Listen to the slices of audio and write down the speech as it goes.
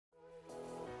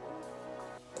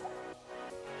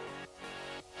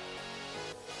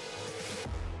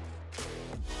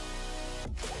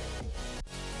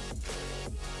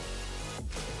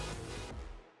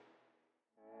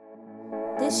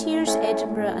This year's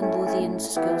Edinburgh and Lothians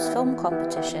Schools Film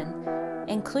Competition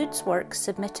includes work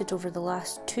submitted over the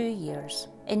last 2 years.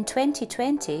 In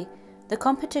 2020, the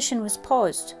competition was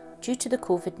paused due to the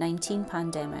COVID-19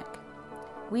 pandemic.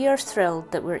 We are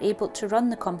thrilled that we're able to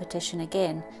run the competition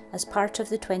again as part of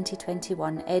the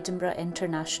 2021 Edinburgh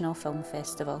International Film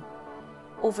Festival.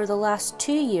 Over the last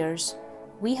 2 years,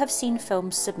 we have seen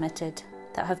films submitted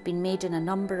that have been made in a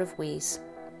number of ways.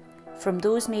 From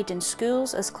those made in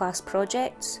schools as class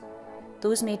projects,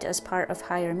 those made as part of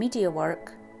higher media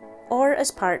work, or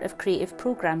as part of creative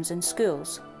programmes in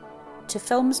schools, to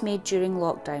films made during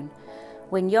lockdown,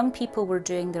 when young people were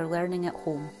doing their learning at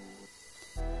home.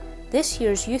 This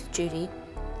year's youth jury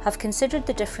have considered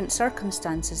the different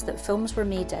circumstances that films were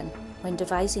made in when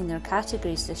devising their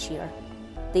categories this year.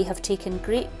 They have taken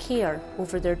great care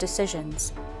over their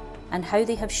decisions and how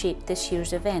they have shaped this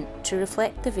year's event to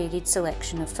reflect the varied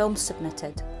selection of films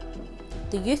submitted.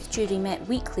 The youth jury met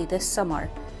weekly this summer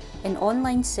in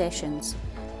online sessions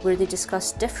where they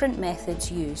discussed different methods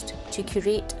used to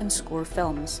curate and score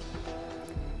films.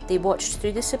 They watched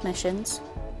through the submissions,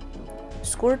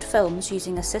 scored films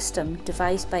using a system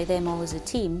devised by them all as a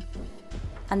team,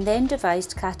 and then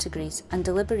devised categories and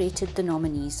deliberated the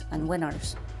nominees and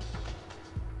winners.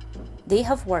 They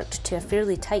have worked to a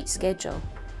fairly tight schedule,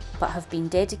 but have been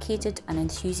dedicated and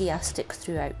enthusiastic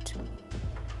throughout.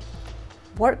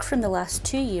 Work from the last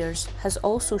 2 years has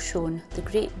also shown the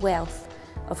great wealth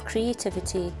of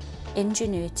creativity,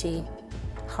 ingenuity,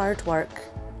 hard work,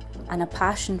 and a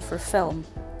passion for film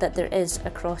that there is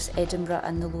across Edinburgh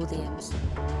and the Lothians.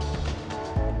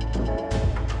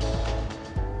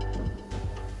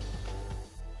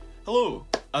 Hello!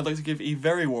 I'd like to give a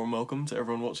very warm welcome to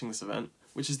everyone watching this event,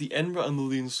 which is the Edinburgh and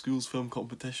Lothians Schools Film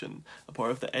Competition, a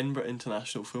part of the Edinburgh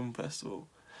International Film Festival.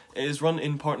 It is run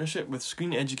in partnership with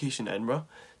Screen Education Edinburgh,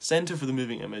 Centre for the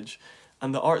Moving Image,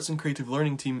 and the Arts and Creative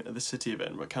Learning team at the City of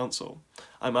Edinburgh Council.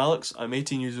 I'm Alex, I'm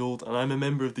 18 years old, and I'm a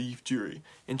member of the youth jury,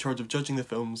 in charge of judging the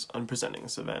films and presenting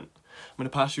this event. I'm going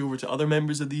to pass you over to other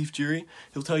members of the youth jury,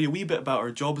 who'll tell you a wee bit about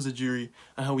our job as a jury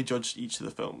and how we judged each of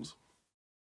the films.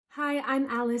 Hi, I'm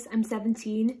Alice, I'm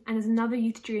 17, and as another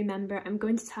youth jury member, I'm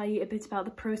going to tell you a bit about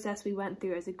the process we went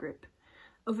through as a group.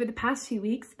 Over the past few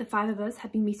weeks, the 5 of us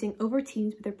have been meeting over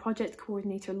Teams with our project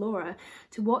coordinator Laura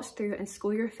to watch through and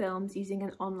score your films using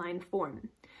an online form.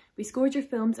 We scored your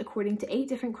films according to 8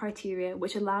 different criteria,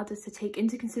 which allowed us to take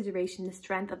into consideration the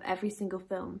strength of every single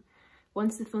film.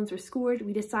 Once the films were scored,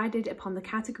 we decided upon the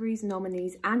categories,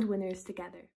 nominees and winners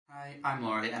together. Hi, I'm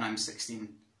Laurie and I'm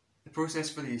 16. The process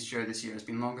for the youth jury this year has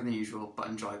been longer than usual but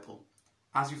enjoyable.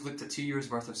 As we've looked at 2 years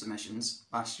worth of submissions,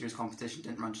 last year's competition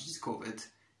didn't run due to COVID,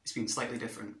 it's been slightly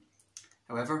different.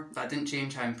 However, that didn't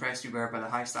change how impressed we were by the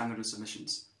high standard of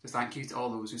submissions, so thank you to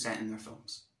all those who sent in their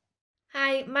films.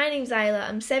 Hi, my name's Isla,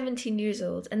 I'm 17 years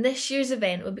old, and this year's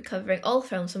event will be covering all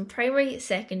films from primary,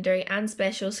 secondary and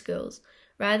special schools,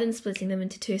 rather than splitting them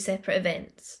into 2 separate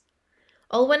events.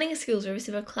 All winning schools will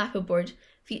receive a clapperboard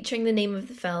featuring the name of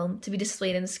the film to be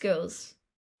displayed in schools.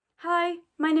 Hi,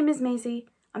 my name is Maisie,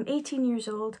 I'm 18 years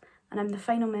old and I'm the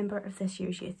final member of this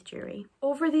year's youth jury.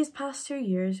 Over these past 2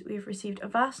 years, we have received a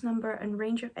vast number and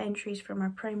range of entries from our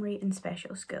primary and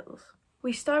special schools.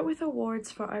 We start with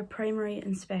awards for our primary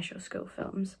and special school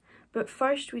films, but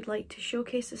first we'd like to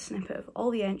showcase a snippet of all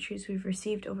the entries we've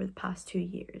received over the past 2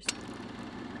 years.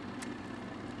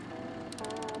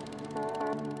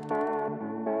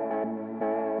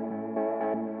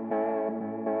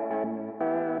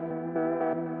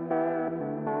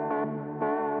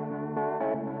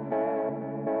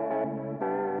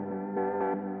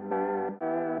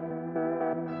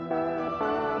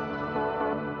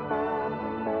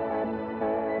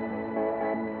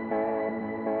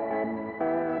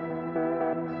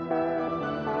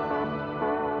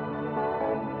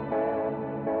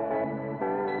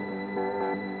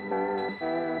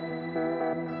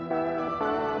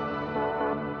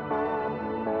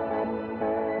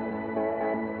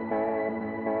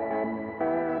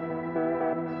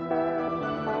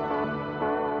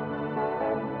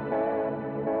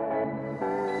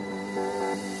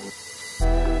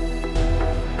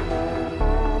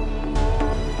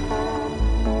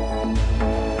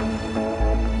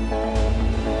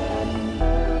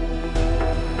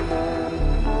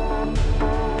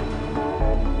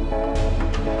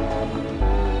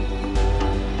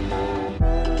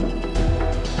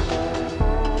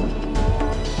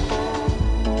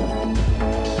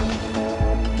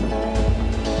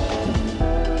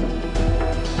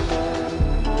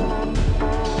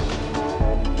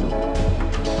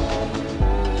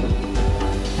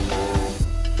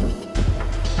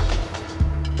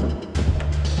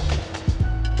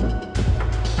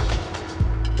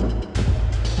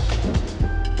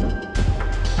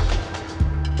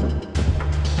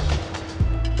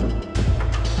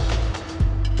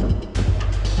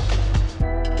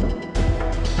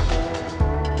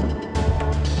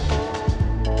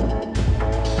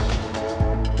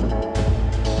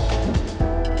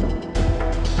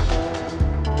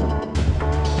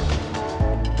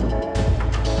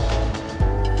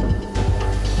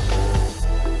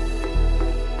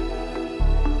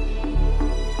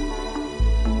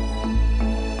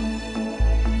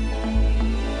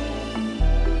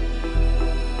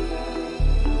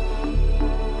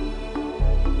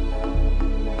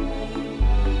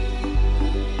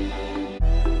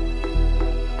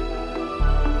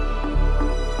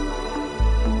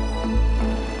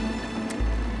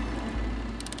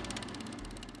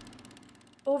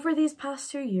 Over these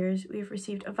past 2 years, we have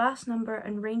received a vast number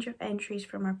and range of entries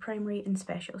from our primary and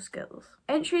special schools.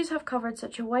 Entries have covered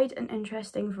such a wide and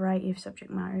interesting variety of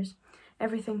subject matters,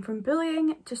 everything from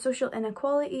bullying to social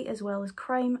inequality as well as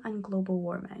crime and global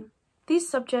warming. These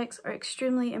subjects are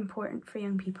extremely important for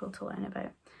young people to learn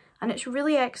about, and it's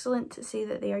really excellent to see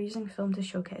that they are using film to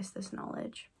showcase this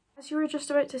knowledge. As you were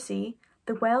just about to see,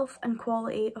 the wealth and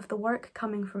quality of the work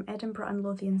coming from Edinburgh and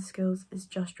Lothians schools is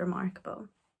just remarkable.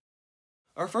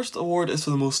 Our first award is for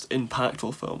the most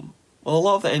impactful film. While a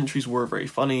lot of the entries were very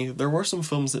funny, there were some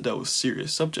films that dealt with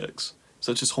serious subjects,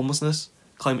 such as homelessness,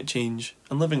 climate change,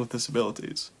 and living with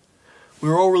disabilities. We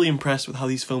were all really impressed with how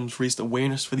these films raised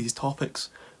awareness for these topics,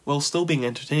 while still being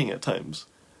entertaining at times.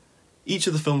 Each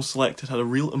of the films selected had a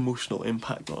real emotional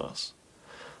impact on us.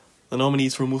 The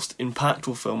nominees for most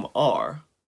impactful film are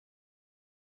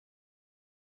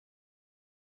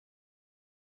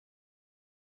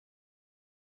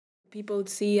People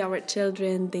see our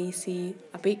children, they see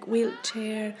a big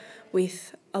wheelchair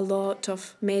with a lot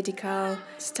of medical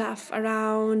staff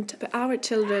around. But our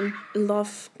children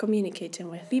love communicating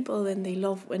with people and they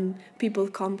love when people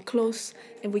come close,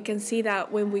 and we can see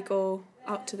that when we go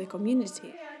out to the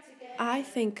community. I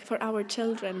think for our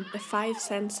children, the 5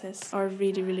 senses are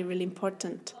really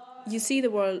important. You see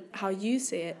the world how you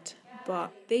see it,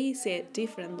 but they see it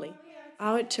differently.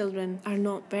 Our children are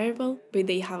not verbal, but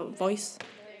they have a voice.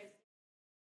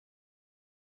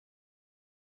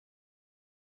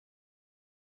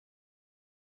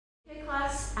 Okay,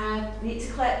 class, we need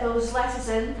to collect those letters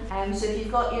in, so if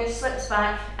you've got your slips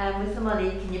back with the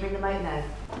money, can you bring them out now?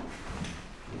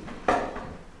 Well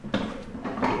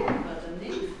done,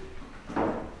 Neve.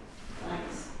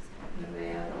 Thanks.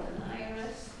 Maria, well done,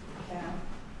 Iris. Carol.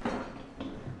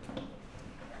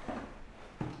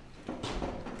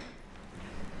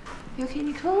 You okay,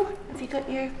 Nicole? Have you got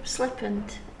your slip and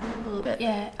envelope?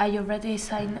 Yeah, I already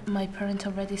signed, my parents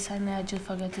already signed it, I just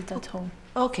forgot it at home.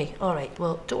 Okay, all right.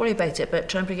 Well, don't worry about it, but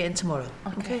try and bring it in tomorrow.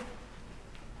 Okay.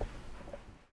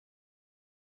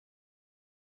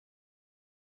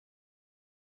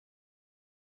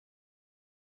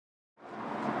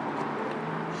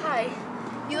 Hi,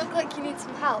 you look like you need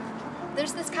some help.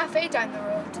 There's this cafe down the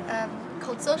road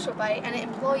called Social Bite, and it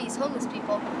employs homeless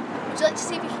people. Would you like to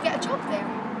see if you can get a job there?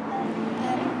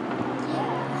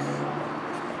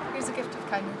 Yeah. Here's a gift of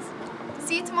kindness.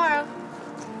 See you tomorrow.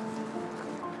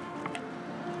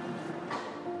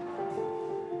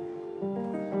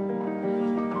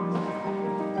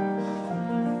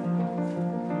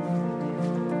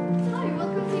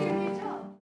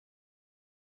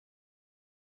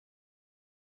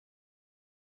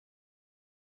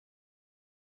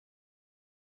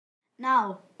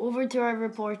 Now, over to our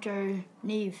reporter,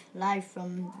 Neve, live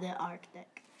from the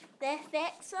Arctic. The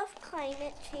effects of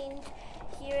climate change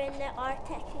here in the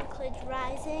Arctic include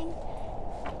rising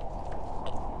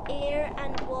air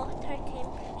and water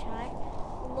temperature,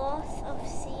 loss of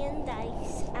sea and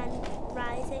ice, and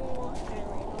rising water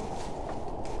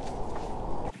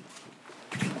levels.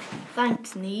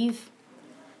 Thanks, Neve.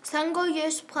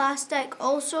 Single-use plastic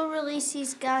also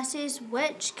releases gases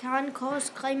which can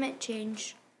cause climate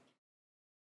change.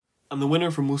 And the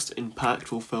winner for most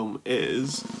impactful film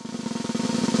is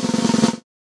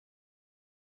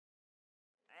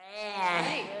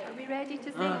Right, are we ready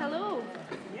to say hello?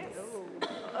 Yes.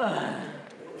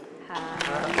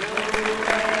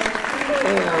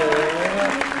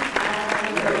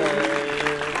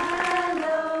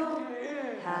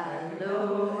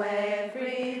 Hello,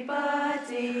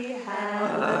 everybody.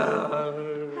 Hello,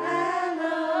 everybody.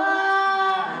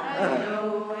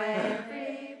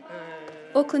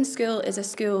 Oakland School is a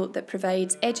school that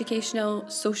provides educational,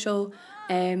 social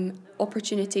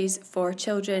opportunities for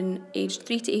children aged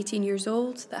 3 to 18 years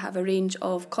old that have a range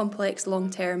of complex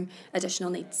long-term additional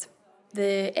needs.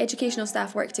 The educational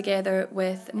staff work together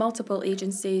with multiple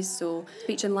agencies, so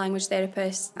speech and language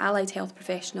therapists, allied health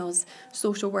professionals,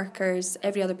 social workers,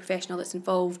 every other professional that's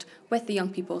involved with the young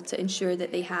people to ensure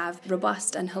that they have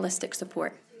robust and holistic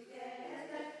support.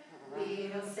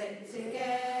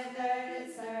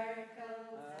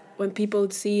 When people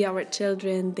see our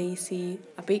children, they see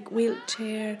a big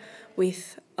wheelchair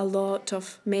with a lot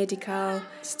of medical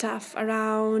staff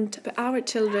around. But our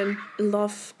children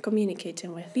love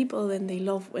communicating with people and they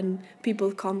love when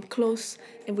people come close,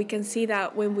 and we can see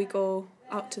that when we go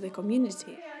out to the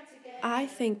community. I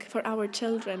think for our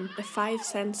children, the 5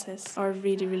 senses are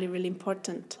really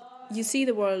important. You see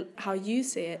the world how you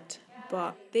see it,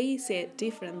 but they see it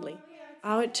differently.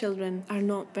 Our children are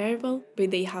not verbal, but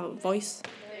they have a voice.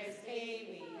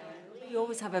 We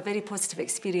always have a very positive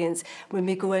experience when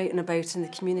we go out and about in the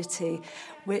community,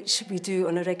 which we do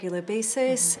on a regular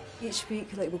basis. Each week,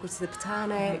 like, we'll go to the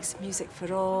Botanics, Music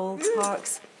for All,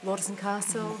 parks, Lords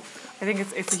Castle. I think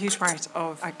it's a huge part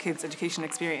of our kids' education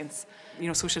experience. You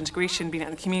know, social integration, being out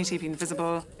in the community, being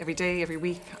visible every day, every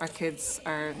week. Our kids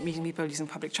are meeting people using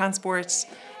public transport,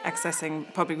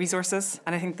 accessing public resources.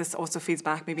 And I think this also feeds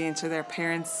back maybe into their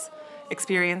parents'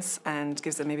 experience and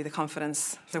gives them maybe the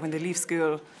confidence that when they leave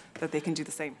school that they can do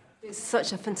the same. It's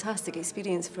such a fantastic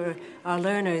experience for our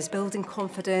learners, building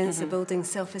confidence and building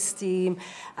self-esteem,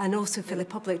 and also for the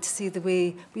public to see the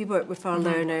way we work with our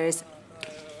learners.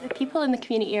 The people in the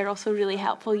community are also really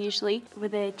helpful usually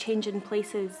with the change in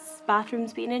places,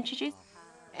 bathrooms being introduced.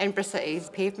 Edinburgh City's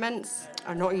pavements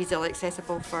are not easily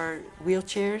accessible for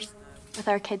wheelchairs. With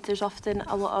our kids there's often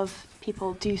a lot of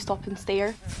people do stop and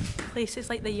stare. Places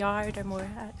like the yard are more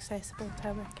accessible to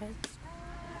our kids.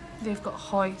 They've got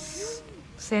hoists,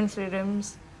 sensory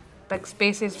rooms, big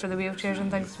spaces for the wheelchairs and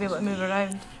things to be able to move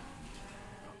around.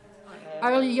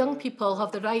 Our young people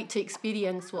have the right to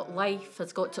experience what life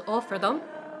has got to offer them.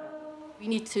 We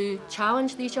need to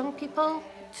challenge these young people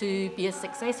to be as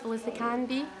successful as they can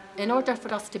be. In order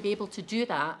for us to be able to do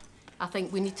that, I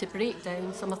think we need to break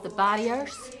down some of the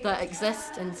barriers that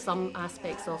exist in some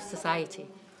aspects of society.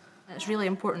 It's really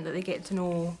important that they get to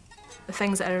know the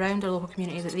things that are around our local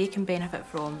community that they can benefit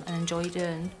from and enjoy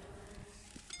doing.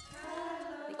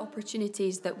 The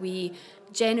opportunities that we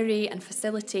generate and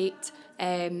facilitate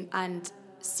and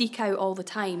seek out all the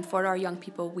time for our young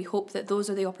people, we hope that those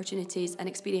are the opportunities and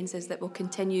experiences that will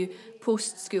continue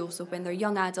post-school. So when they're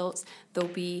young adults, they'll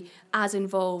be as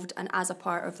involved and as a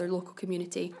part of their local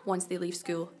community once they leave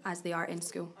school as they are in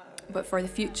school. But for the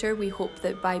future, we hope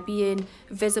that by being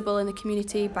visible in the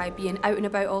community, by being out and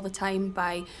about all the time,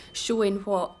 by showing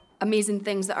what amazing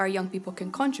things that our young people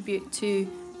can contribute to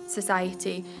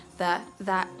society, that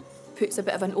puts a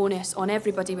bit of an onus on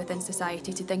everybody within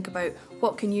society to think about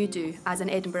what can you do as an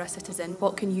Edinburgh citizen,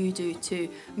 what can you do to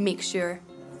make sure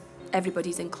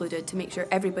everybody's included, to make sure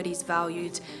everybody's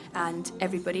valued and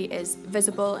everybody is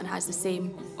visible and has the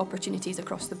same opportunities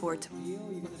across the board.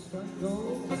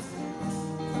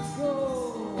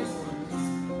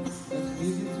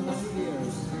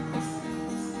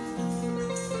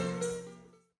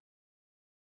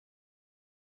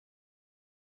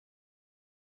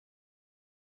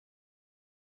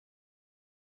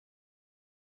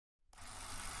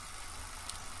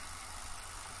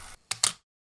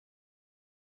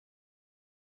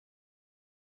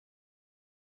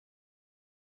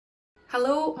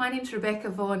 Hello, my name's Rebecca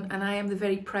Vaughan and I am the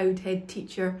very proud head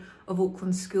teacher of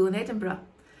Oaklands School in Edinburgh.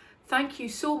 Thank you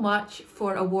so much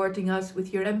for awarding us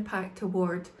with your Impact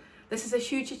Award. This is a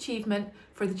huge achievement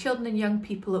for the children and young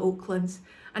people at Oaklands,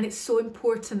 and it's so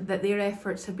important that their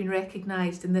efforts have been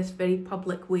recognised in this very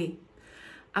public way.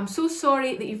 I'm so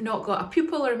sorry that you've not got a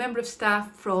pupil or a member of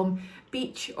staff from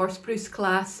Beach or Spruce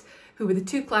class who were the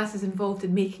two classes involved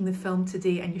in making the film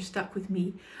today, and you're stuck with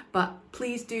me. But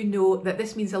please do know that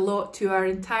this means a lot to our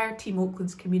entire Team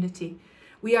Oaklands community.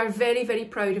 We are very, very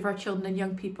proud of our children and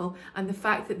young people, and the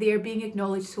fact that they are being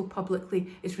acknowledged so publicly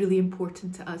is really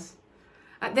important to us.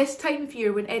 At this time of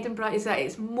year when Edinburgh is at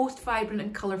its most vibrant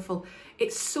and colourful,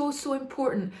 it's so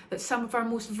important that some of our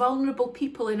most vulnerable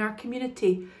people in our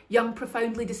community, young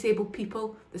profoundly disabled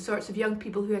people, the sorts of young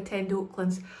people who attend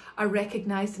Oaklands, are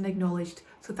recognised and acknowledged.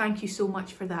 So thank you so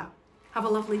much for that. Have a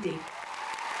lovely day.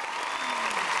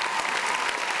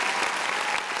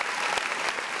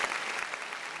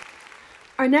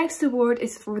 Our next award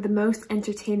is for the most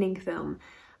entertaining film.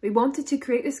 We wanted to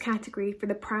create this category for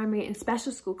the primary and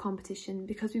special school competition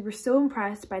because we were so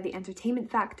impressed by the entertainment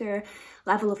factor,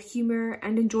 level of humour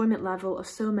and enjoyment level of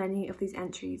so many of these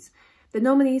entries. The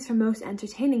nominees for most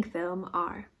entertaining film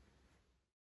are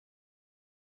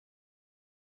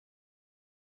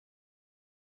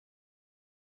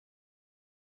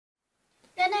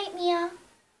Good night, Mia.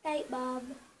 Night, Bob.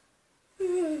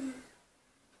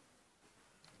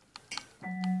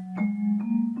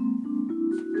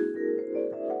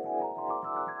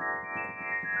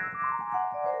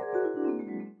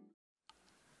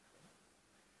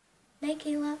 Night,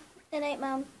 Kayla. Good night,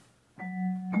 Mom.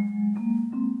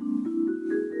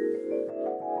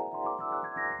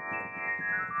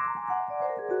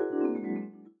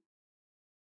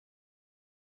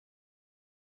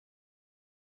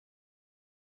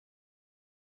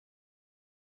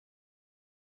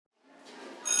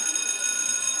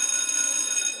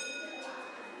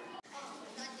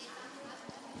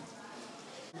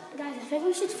 Guys, I think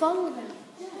we should follow them.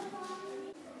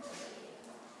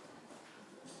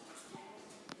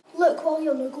 Look, while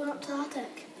you're going up to the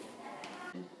attic.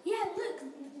 Yeah, look.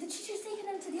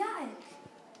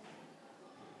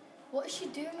 What's she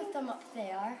doing with them up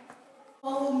there?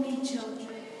 Follow me, children.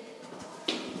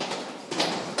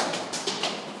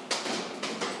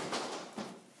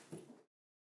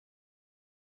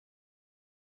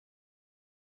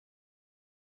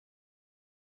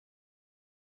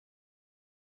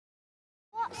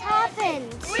 What's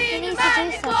happened? We need to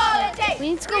do something. We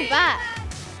need to go back.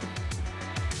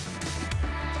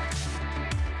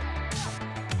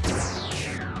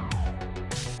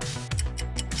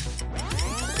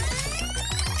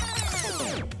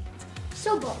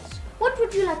 So, boss, what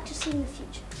would you like to see in the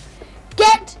future?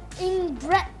 Getting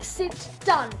Brexit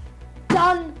done.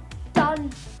 Done,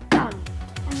 done, done.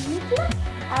 And Nicola?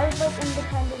 I would like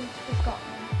independence for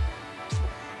Scotland.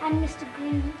 And Mr.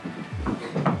 Green?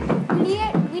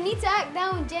 We need to act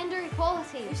now on gender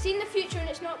equality. We've seen the future and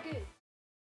it's not good.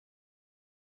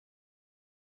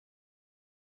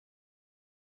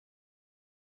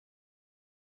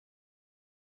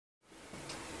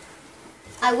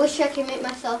 I wish I could make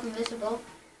myself invisible.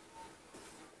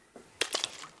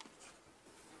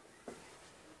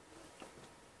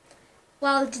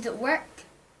 Well, did it work?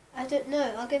 I don't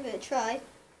know. I'll give it a try.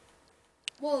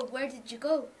 Whoa, where did you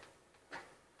go?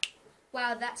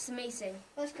 Wow, that's amazing.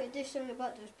 Let's go do something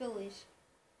about those bullies.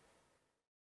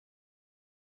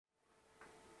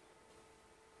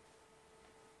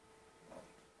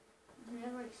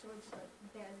 Never swords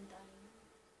like better than dying.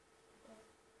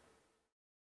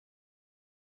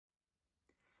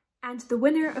 And the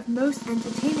winner of Most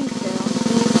Entertaining Film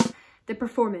is The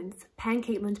Performance,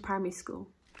 Pencaitland Primary School.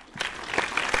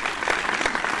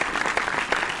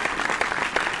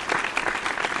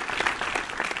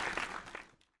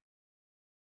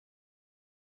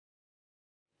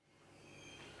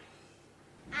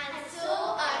 And so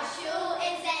our show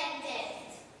is ended.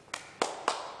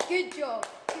 Good job,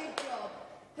 good job.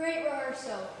 Great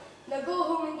rehearsal. Now go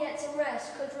home and get some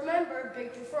rest, because remember,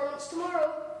 big performance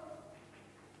tomorrow.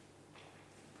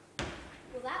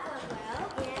 Well, that went well.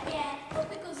 Yeah.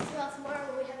 Hope it goes as well tomorrow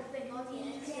when we have a big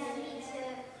audience. Yeah, me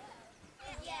too.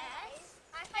 Yes.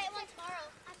 I fight one tomorrow.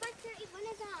 I fight 31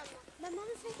 of them. My mum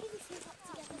is making these things up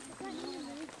together for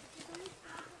Granny.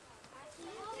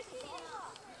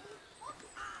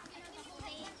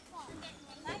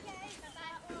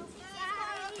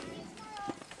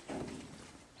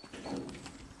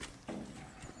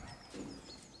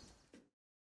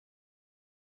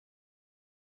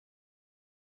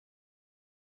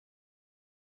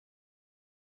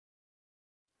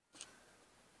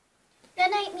 Good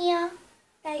night, Mia.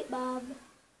 Night, Bob.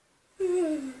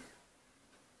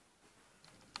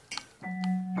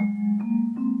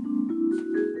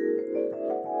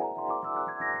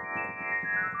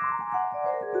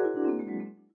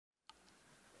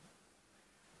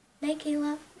 Night,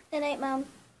 Kayla. Good night, Mom.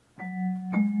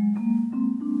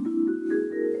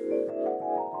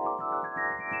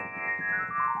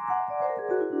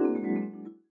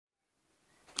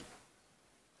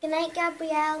 Good night,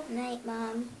 Gabrielle. Night,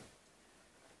 Mom.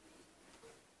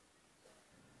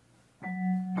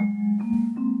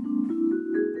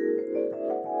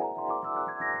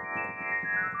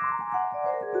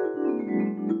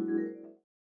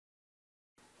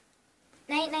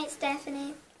 Night, night,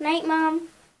 Stephanie. Night, Mom.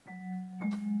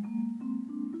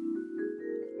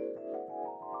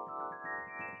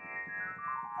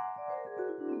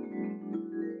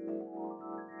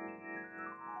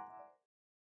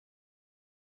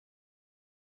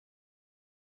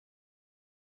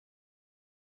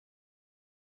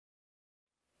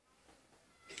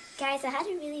 Guys, I had a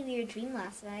really weird dream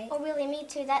last night. Oh really, me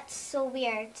too. That's so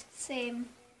weird. Same.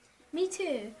 Me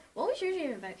too. What was your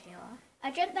dream about, Kayla?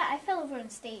 I dreamt that I fell over on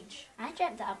stage. I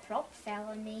dreamt that a prop fell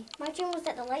on me. My dream was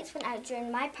that the lights went out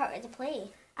during my part of the play.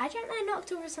 I dreamt that I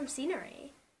knocked over some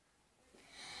scenery.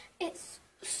 It's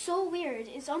so weird.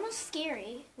 It's almost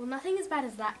scary. Well, nothing as bad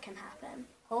as that can happen.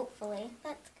 Hopefully.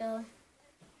 Let's go.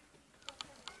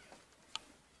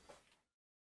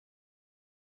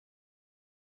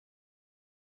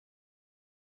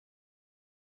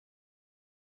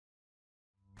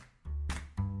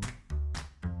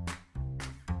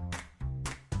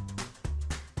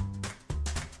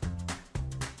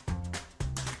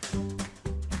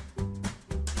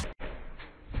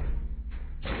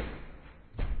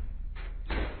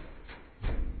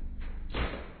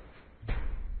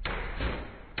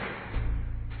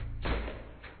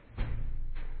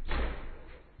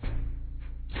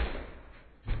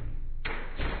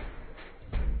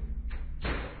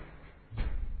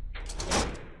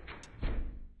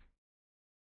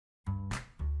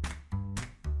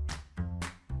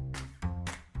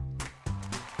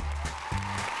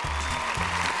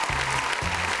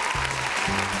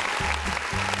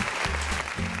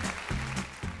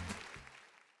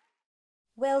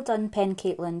 Well done, Pen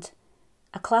Caitland.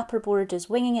 A clapperboard is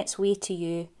winging its way to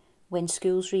you when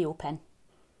schools reopen.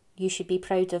 You should be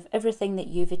proud of everything that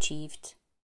you've achieved.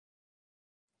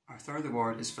 Our third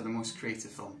award is for the most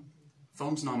creative film.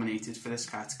 Films nominated for this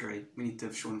category will need to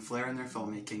have shown flair in their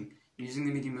filmmaking, using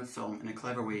the medium of film in a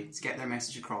clever way to get their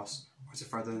message across or to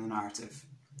further the narrative.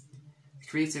 The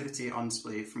creativity on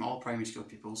display from all primary school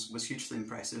pupils was hugely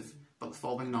impressive, but the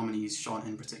following nominees shone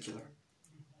in particular.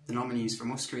 The nominees for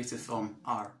most creative film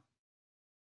are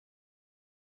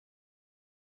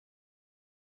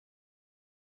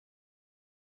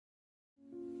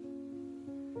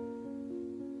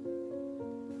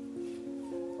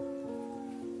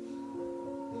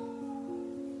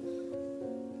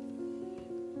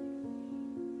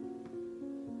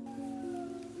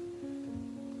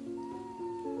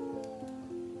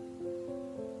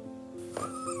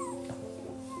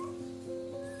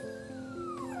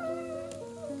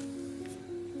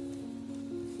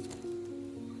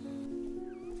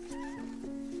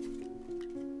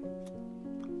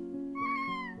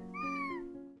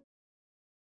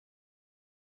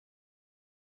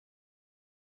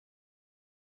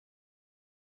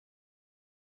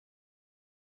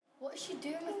What is she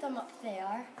doing with them up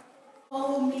there?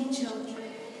 Follow me, children.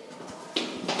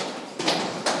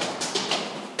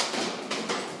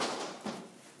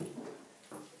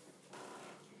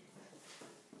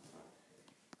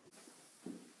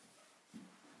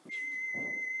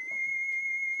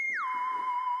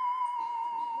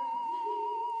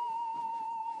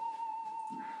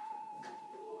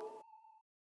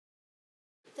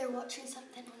 They're watching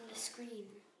something on the screen.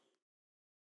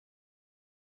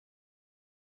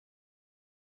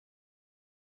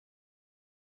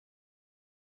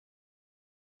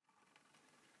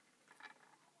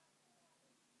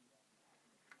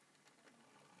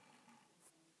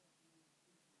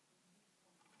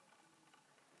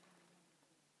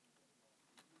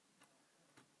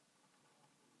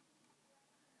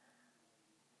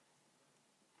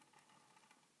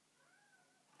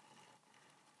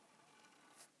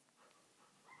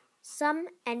 Some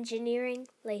engineering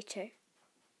later.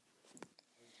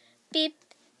 Beep,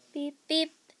 beep,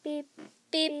 beep, beep,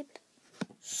 beep.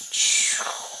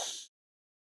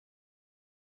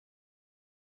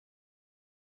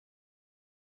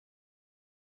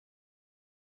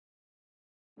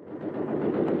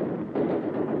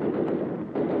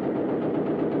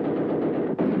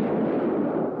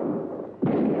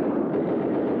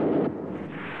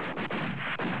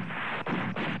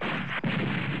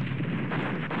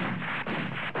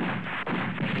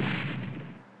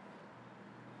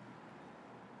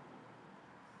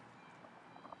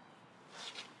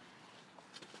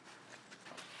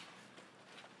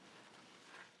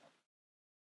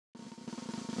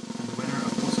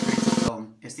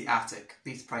 is the Attic,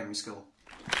 Leith Primary School.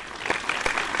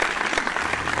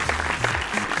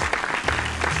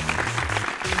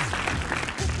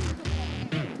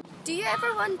 Do you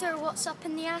ever wonder what's up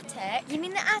in the attic? You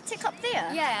mean the attic up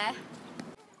there? Yeah.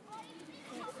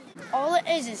 All it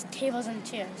is tables and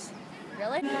chairs.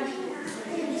 Really?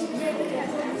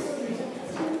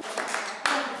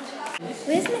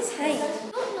 Where's Miss Hyde?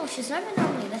 I don't know, she's never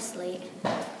normally this late.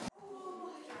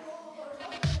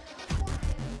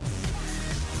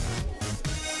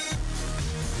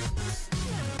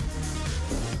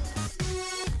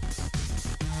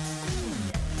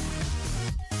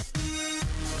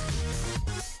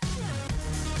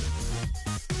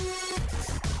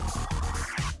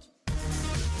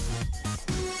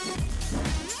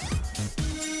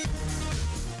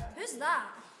 Who's that?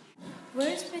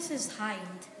 Where's Mrs. Hyde?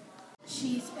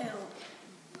 She's ill.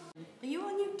 Are you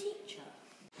our new teacher?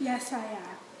 Yes, I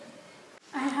am.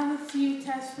 I have a few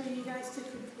tests for you guys to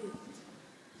complete.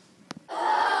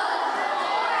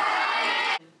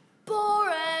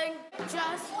 Boring!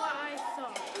 Just what I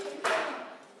thought.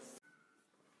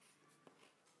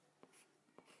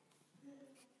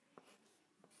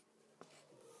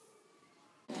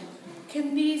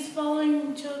 Can these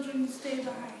following children stay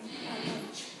behind at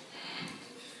lunch?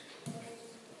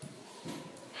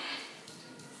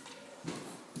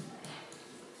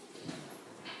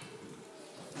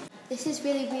 This is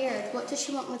really weird. What does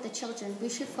she want with the children? We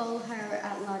should follow her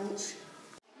at lunch.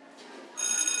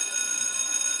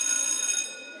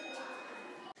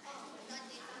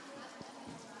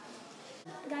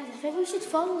 Guys, I think we should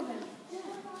follow them.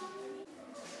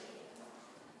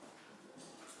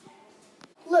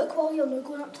 Look, William, we're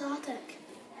going up to the attic.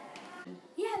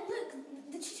 Yeah, look,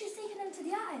 the teacher's taking them to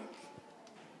the attic.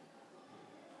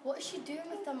 What is she doing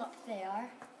with them up there?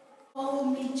 Follow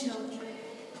me, children.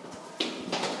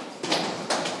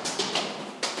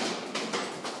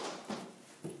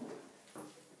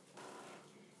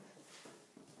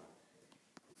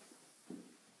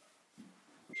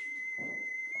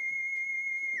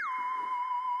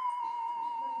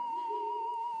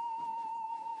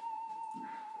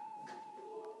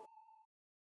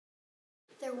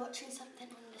 watching something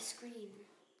on the screen.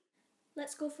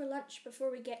 Let's go for lunch before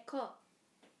we get caught.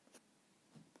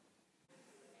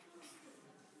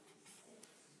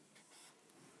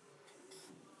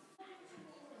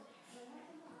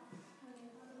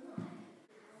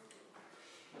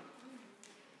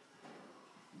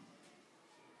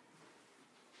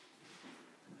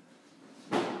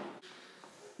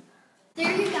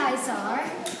 There you guys are.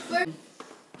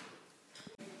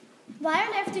 Why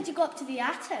on earth did you go up to the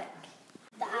attic?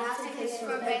 The attic is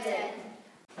forbidden.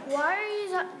 Why are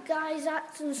you guys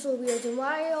acting so weird and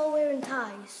why are you all wearing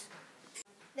ties?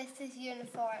 This is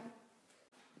uniform.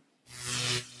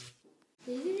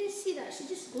 Did you just see that? She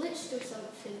just glitched or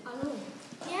something. I know.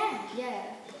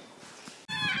 Yeah.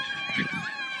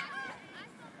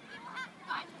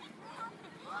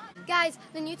 Guys,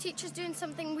 the new teacher's doing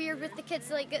something weird with the kids.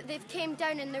 Like, they've came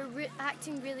down and they're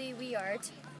acting really weird.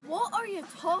 What are you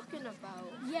talking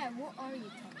about? Yeah, what are you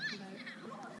talking about?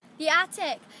 The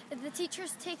attic. The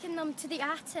teacher's taking them to the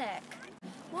attic.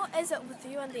 What is it with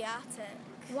you and the attic?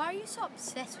 Why are you so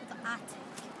obsessed with the attic?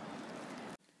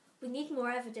 We need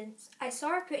more evidence. I saw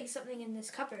her putting something in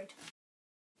this cupboard.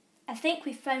 I think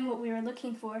we found what we were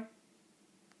looking for.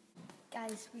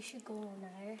 Guys, we should go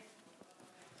now.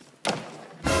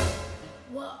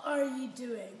 What are you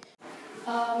doing?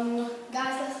 Guys,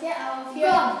 let's get out of here.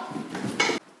 Run!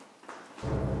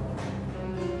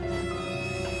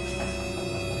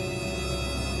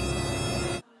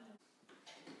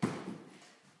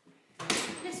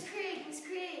 Miss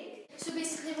Craig. So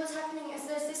basically what's happening is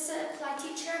there's this supply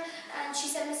teacher and she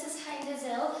said Mrs. Hind is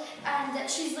ill and that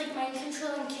she's like mind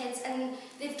controlling kids and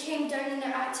they've came down and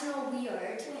they're acting all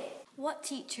weird. Wait. What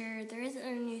teacher? There isn't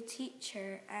a new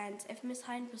teacher, and if Miss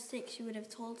Hind was sick, she would have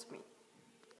told me.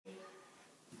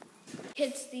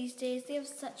 Kids these days, they have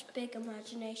such big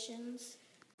imaginations.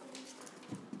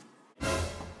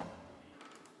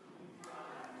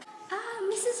 Ah,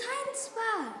 Mrs. Hind's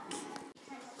back.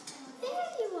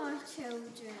 There you are,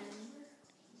 children.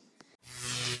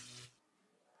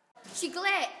 She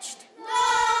glitched. No!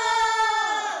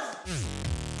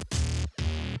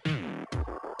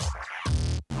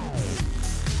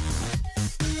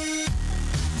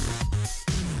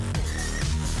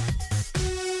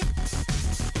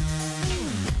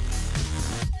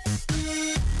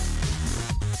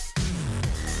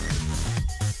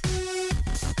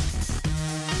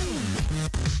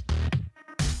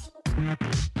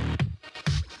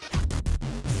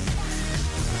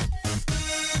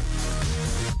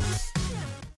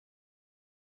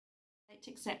 To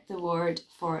accept the award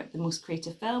for the most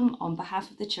creative film on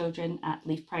behalf of the children at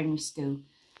Leaf Primary School.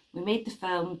 We made the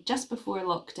film just before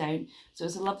lockdown, so it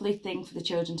was a lovely thing for the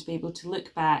children to be able to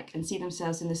look back and see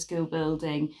themselves in the school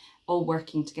building, all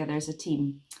working together as a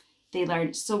team. They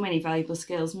learned so many valuable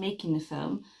skills making the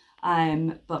film,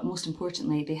 but most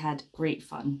importantly, they had great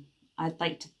fun. I'd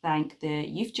like to thank the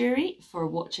youth jury for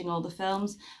watching all the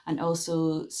films and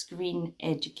also Screen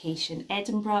Education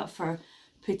Edinburgh for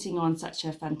putting on such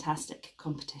a fantastic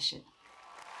competition.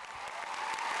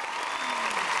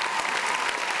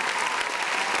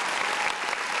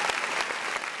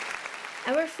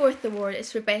 Our fourth award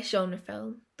is for Best Genre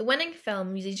Film. The winning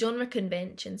film uses genre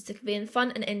conventions to convey a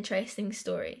fun and interesting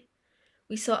story.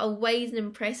 We saw a wide and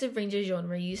impressive range of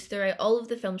genre used throughout all of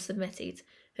the films submitted.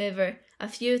 However, a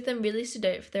few of them really stood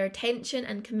out for their attention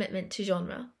and commitment to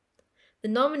genre. The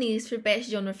nominees for Best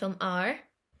Genre Film are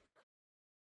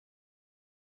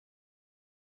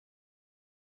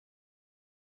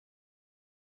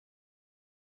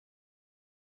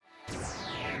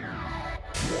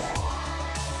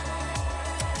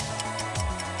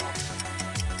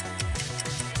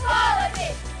Equality!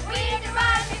 We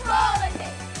demand equality!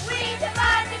 We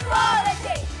demand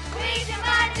equality! We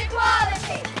demand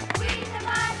equality! We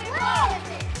demand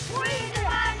equality! We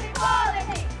demand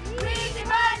equality! We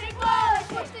demand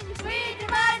equality! We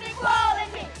demand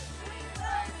equality!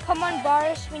 Come on,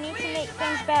 Boris, we need to make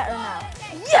things better now.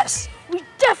 Yes, we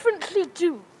definitely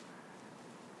do.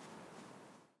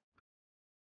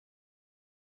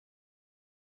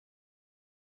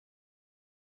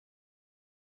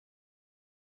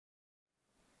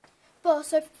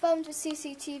 Boss, I've found a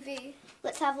CCTV.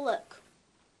 Let's have a look.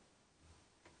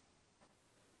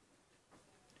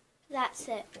 That's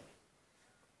it.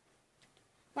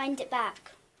 Wind it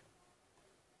back.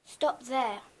 Stop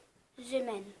there. Zoom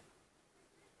in.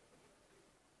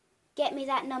 Get me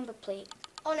that number plate.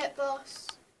 On it, boss.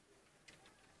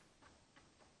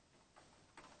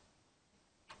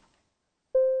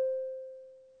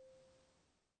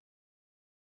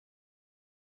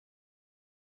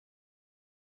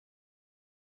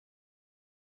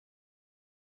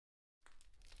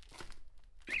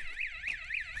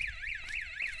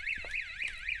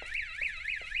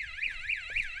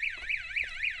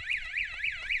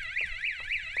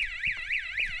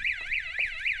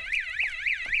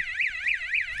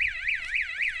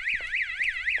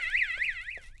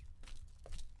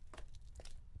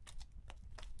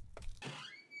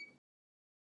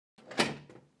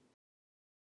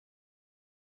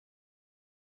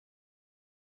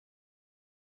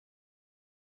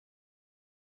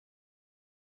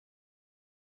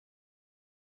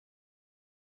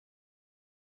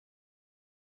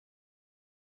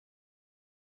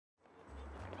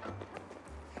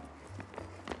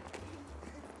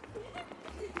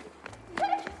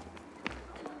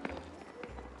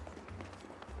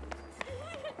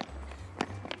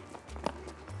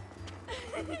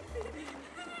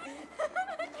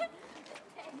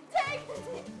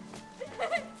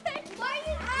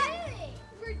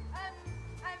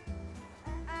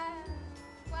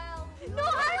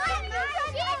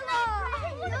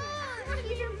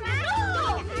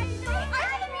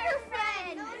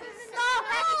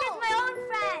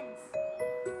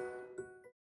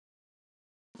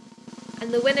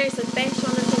 And the winners of Best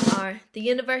Genre Film are The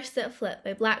Universe That Flipped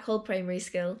by Blackhall Primary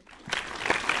School.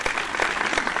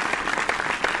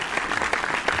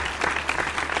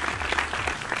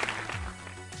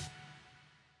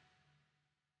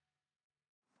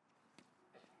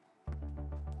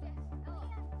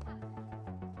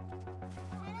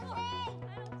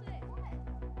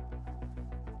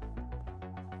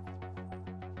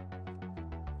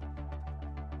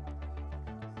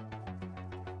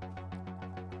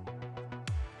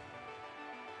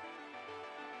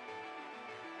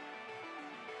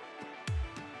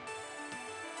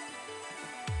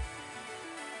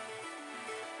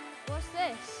 What's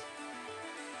this?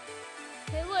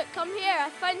 Hey look, come here, I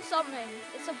found something.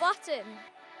 It's a button.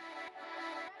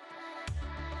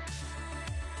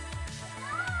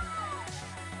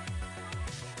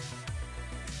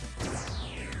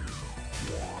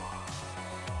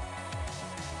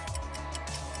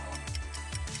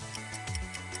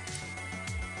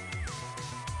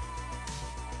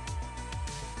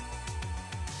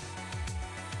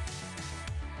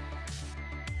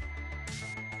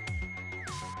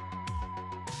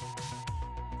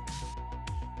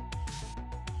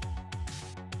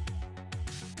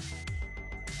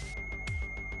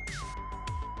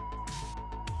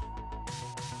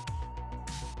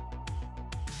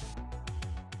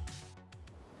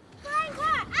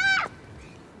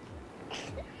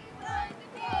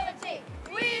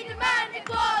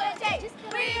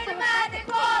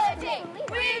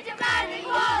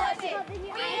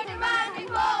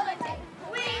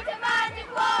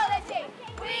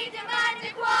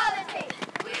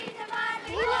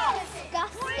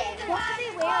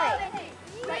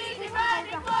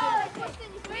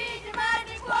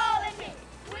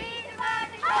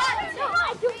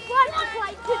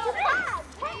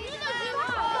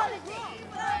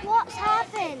 What's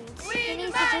happened? We need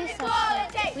to do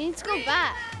something. We need to go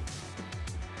back.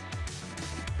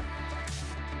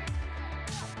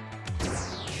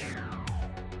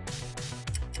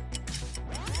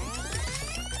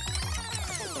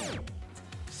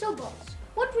 So, boss,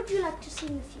 what would you like to see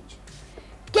in the future?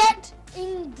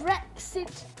 Getting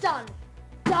Brexit done.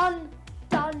 Done,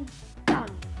 done, done.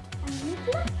 And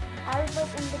nuclear? I would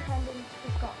like independence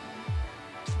for Scotland.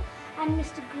 And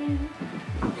Mr. Green?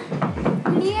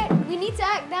 We need to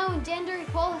act now on gender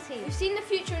equality. We've seen the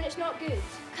future and it's not good.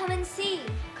 Come and see.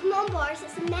 Come on, Boris,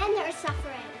 it's the men that are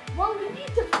suffering. Well, we need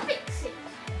to fix it.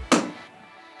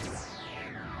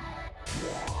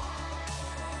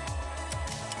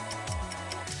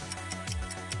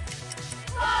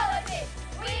 Equality!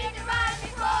 We demand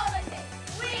equality!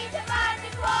 We demand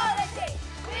equality!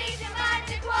 We demand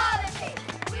equality!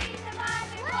 We demand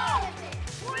equality!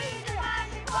 We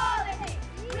demand equality!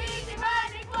 We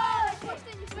demand equality!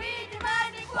 We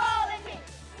demand equality!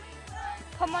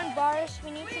 Come on, Boris, we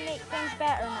need to make things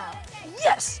better now.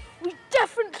 Yes, we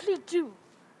definitely do.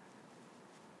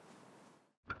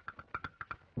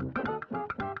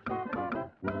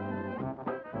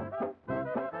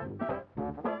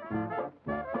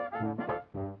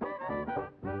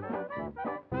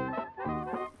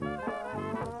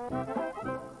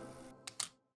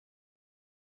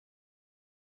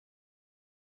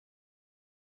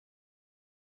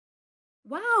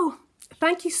 Wow,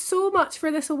 thank you so much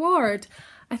for this award.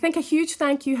 I think a huge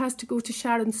thank you has to go to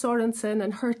Sharon Sorensen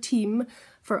and her team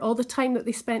for all the time that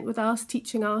they spent with us,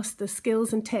 teaching us the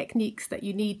skills and techniques that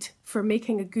you need for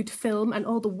making a good film and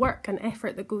all the work and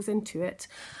effort that goes into it.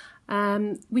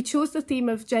 We chose the theme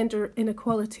of gender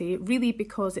inequality really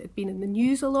because it had been in the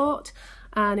news a lot,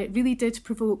 and it really did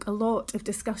provoke a lot of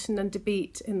discussion and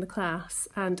debate in the class.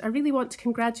 And I really want to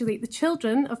congratulate the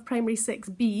children of Primary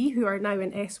 6B, who are now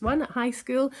in S1 at high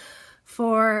school,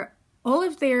 for all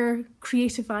of their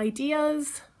creative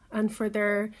ideas and for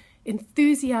their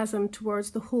enthusiasm towards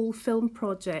the whole film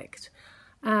project.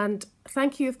 And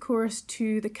thank you, of course,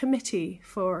 to the committee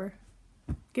for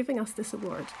giving us this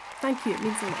award. Thank you, it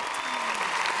means a lot.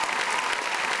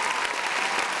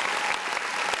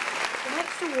 The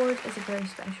next award is a very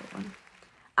special one.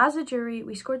 As a jury,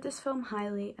 we scored this film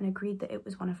highly and agreed that it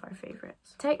was one of our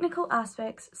favourites. Technical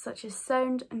aspects such as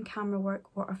sound and camera work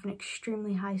were of an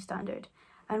extremely high standard,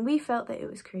 and we felt that it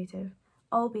was creative,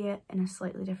 albeit in a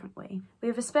slightly different way. We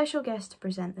have a special guest to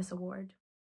present this award.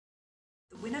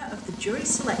 The winner of the Jury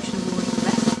Selection Award for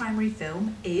Best Primary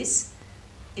Film is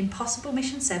Impossible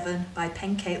Mission 7 by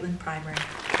Penn Caitland Primary.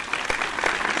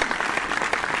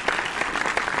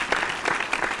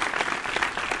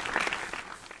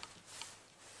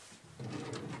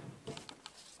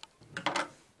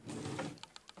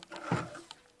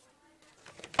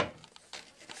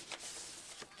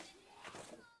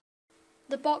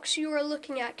 The box you are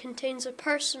looking at contains a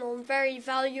personal and very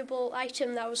valuable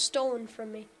item that was stolen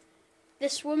from me.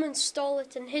 This woman stole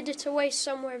it and hid it away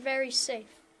somewhere very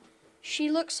safe.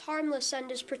 She looks harmless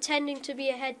and is pretending to be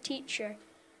a head teacher,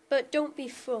 but don't be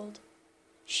fooled.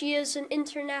 She is an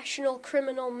international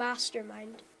criminal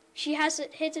mastermind. She has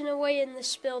it hidden away in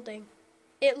this building.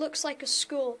 It looks like a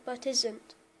school, but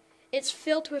isn't. It's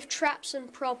filled with traps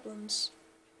and problems.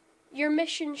 Your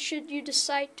mission, should you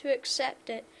decide to accept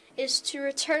it, is to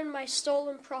return my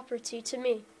stolen property to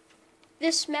me.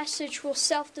 This message will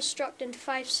self-destruct in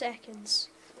 5 seconds.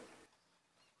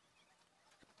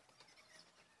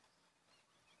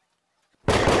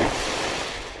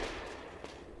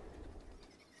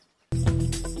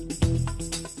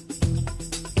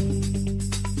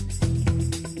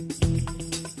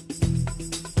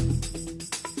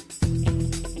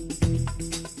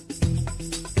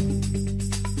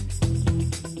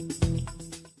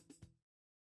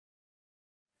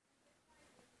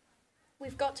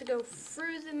 We've got to go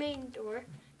through the main door,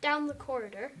 down the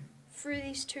corridor, through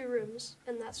these 2 rooms,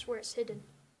 and that's where it's hidden.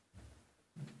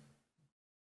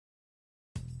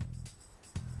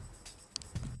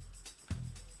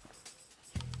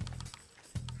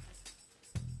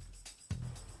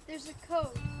 There's a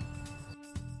code.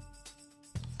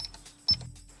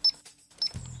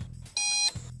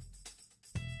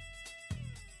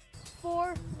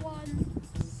 Four, 1,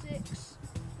 6,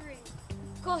 3.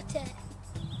 Got it.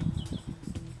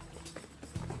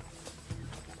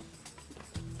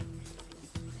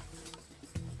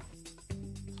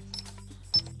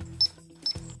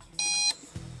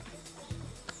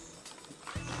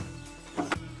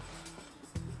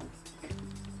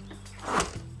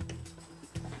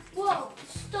 Whoa,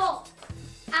 stop.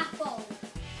 Apple.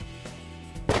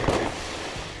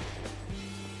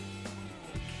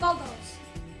 Goggles.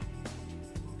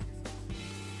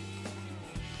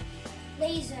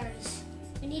 Lasers.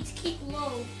 We need to keep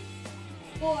low.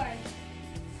 Board.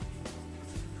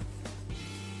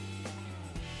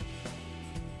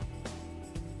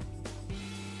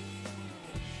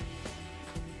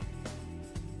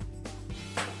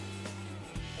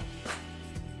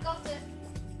 Got it.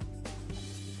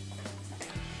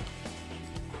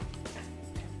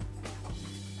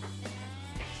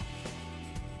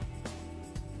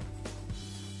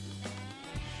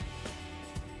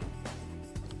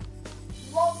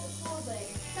 Lock the building.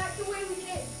 That's the way we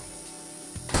did.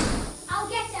 I'll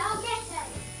get it, I'll get it.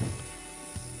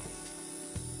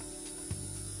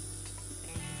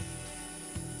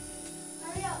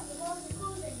 Hurry up, the doors are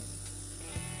closing.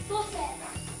 Got it.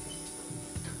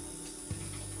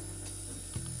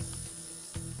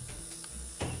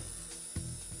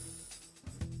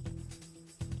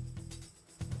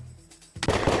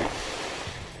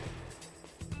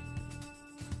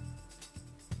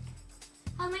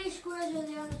 How many squares are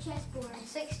there on the chessboard?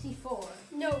 64.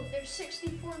 No, there's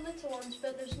 64 little ones,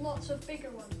 but there's lots of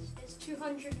bigger ones. It's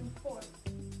 204.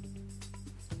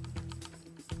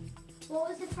 What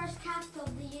was the first capital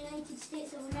of the United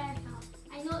States of America?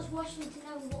 I know it's Washington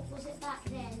now, what was it back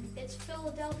then? It's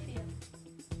Philadelphia.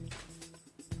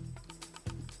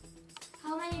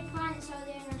 How many planets are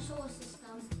there in our solar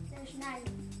system? There's 9.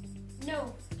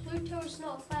 No, Pluto's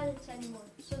not a planet anymore,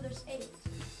 so there's 8.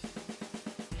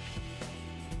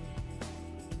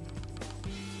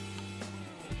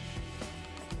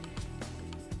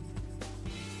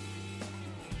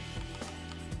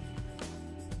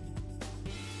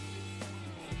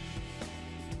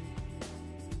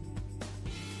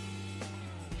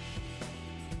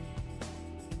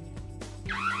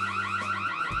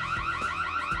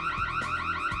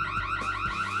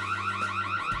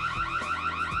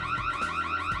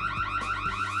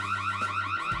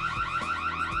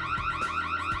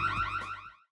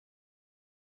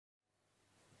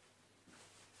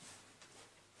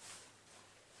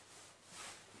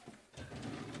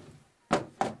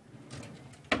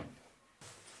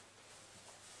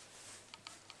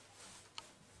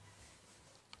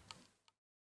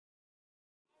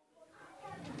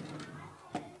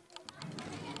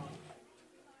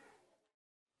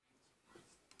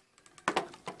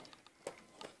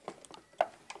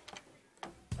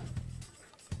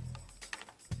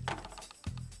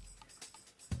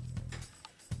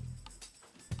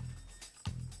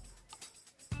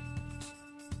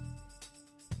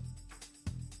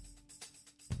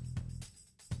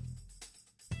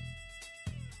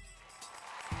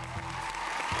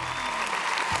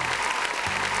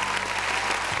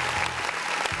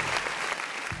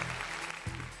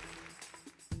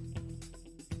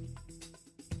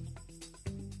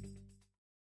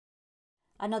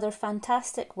 Another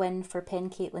fantastic win for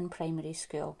Pencaitland Primary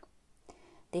School.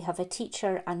 They have a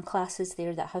teacher and classes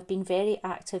there that have been very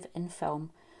active in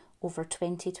film over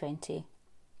 2020.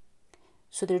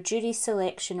 So their jury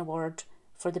selection award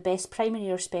for the best primary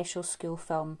or special school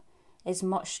film is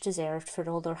much deserved for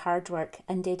all their hard work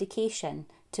and dedication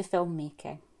to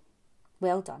filmmaking.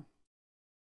 Well done.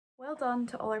 Well done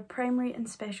to all our primary and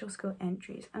special school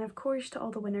entries, and of course to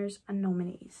all the winners and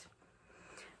nominees.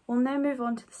 We'll now move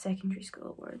on to the secondary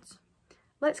school awards.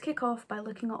 Let's kick off by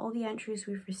looking at all the entries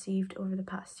we've received over the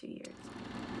past 2 years.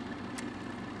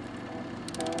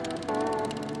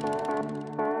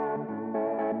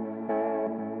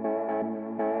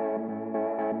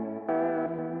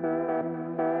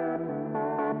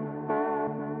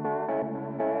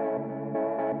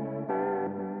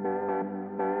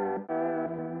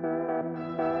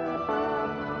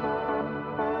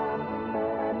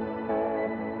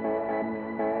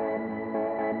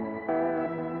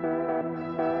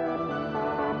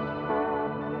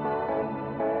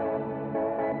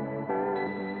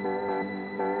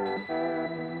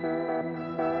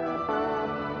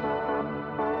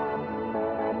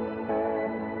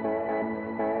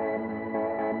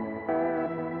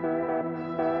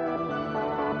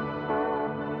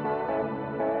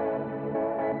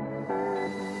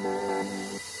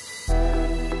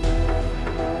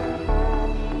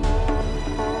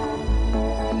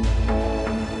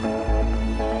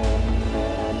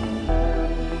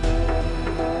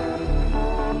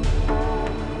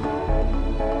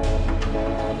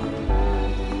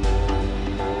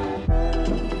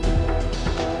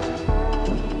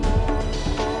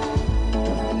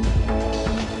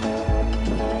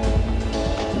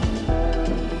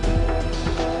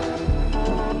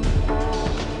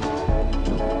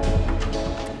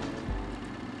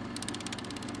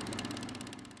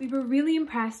 We were really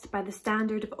impressed by the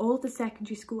standard of all of the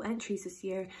secondary school entries this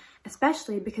year,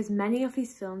 especially because many of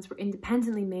these films were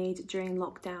independently made during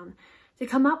lockdown. To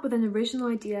come up with an original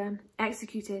idea,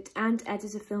 execute it and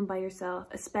edit a film by yourself,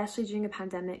 especially during a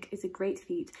pandemic, is a great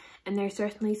feat, and there are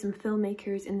certainly some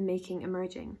filmmakers in the making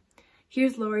emerging.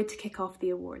 Here's Laurie to kick off the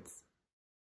awards.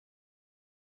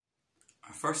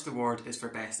 Our first award is for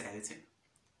Best Editing.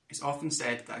 It's often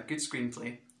said that a good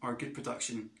screenplay or a good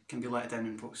production can be let down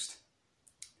in post.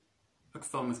 A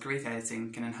film with great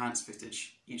editing can enhance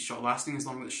footage, each shot lasting as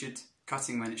long as it should,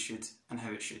 cutting when it should, and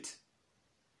how it should.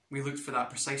 We looked for that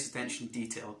precise attention to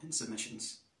detail in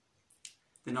submissions.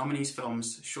 The nominees'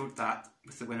 films showed that,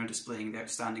 with the winner displaying the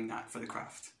outstanding knack for the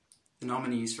craft. The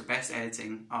nominees for Best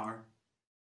Editing are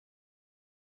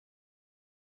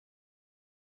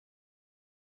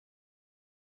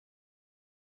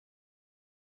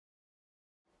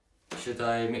Should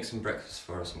I make some breakfast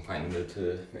for us? I'm quite in the mood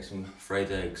to make some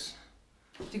fried eggs.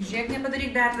 Tik žiūrėk,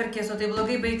 nepadaryk betvarkės, o tai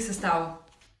blogai baigsis tau.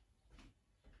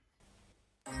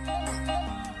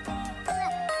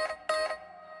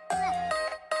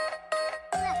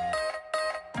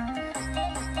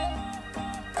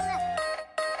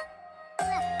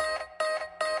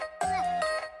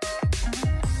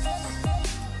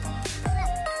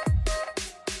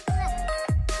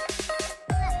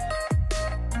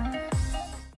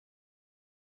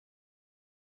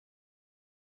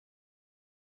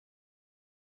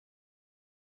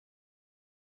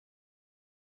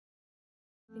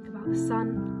 Think about the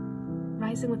sun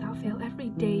rising without fail every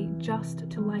day just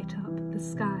to light up the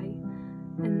sky,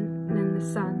 and then the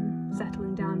sun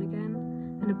settling down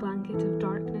again and a blanket of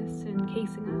darkness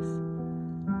encasing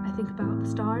us. I think about the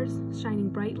stars shining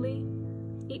brightly,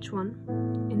 each one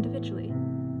individually.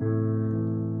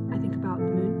 I think about the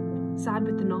moon, sad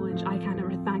with the knowledge I can't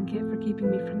ever thank it for keeping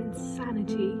me from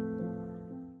insanity.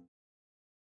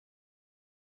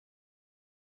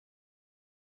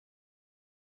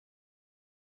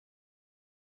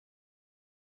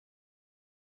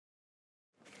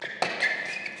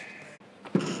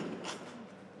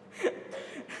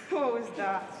 What was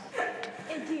that?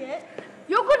 Idiot.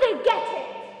 You're gonna get it!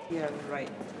 Yeah, right.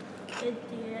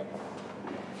 Idiot.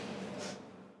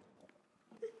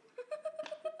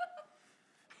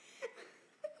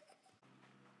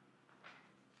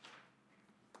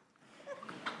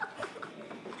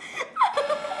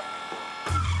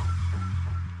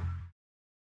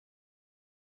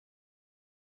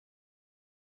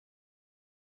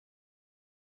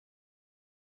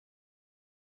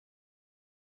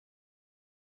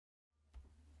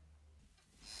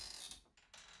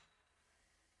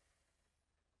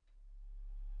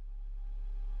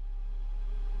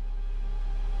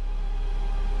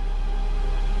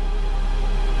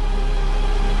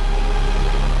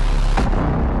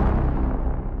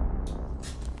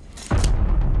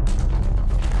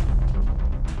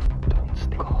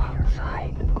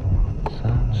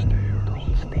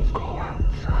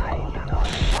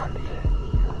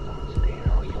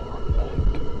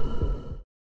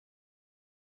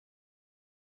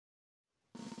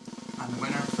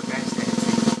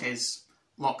 is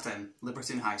Lockdown,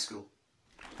 Liberton High School.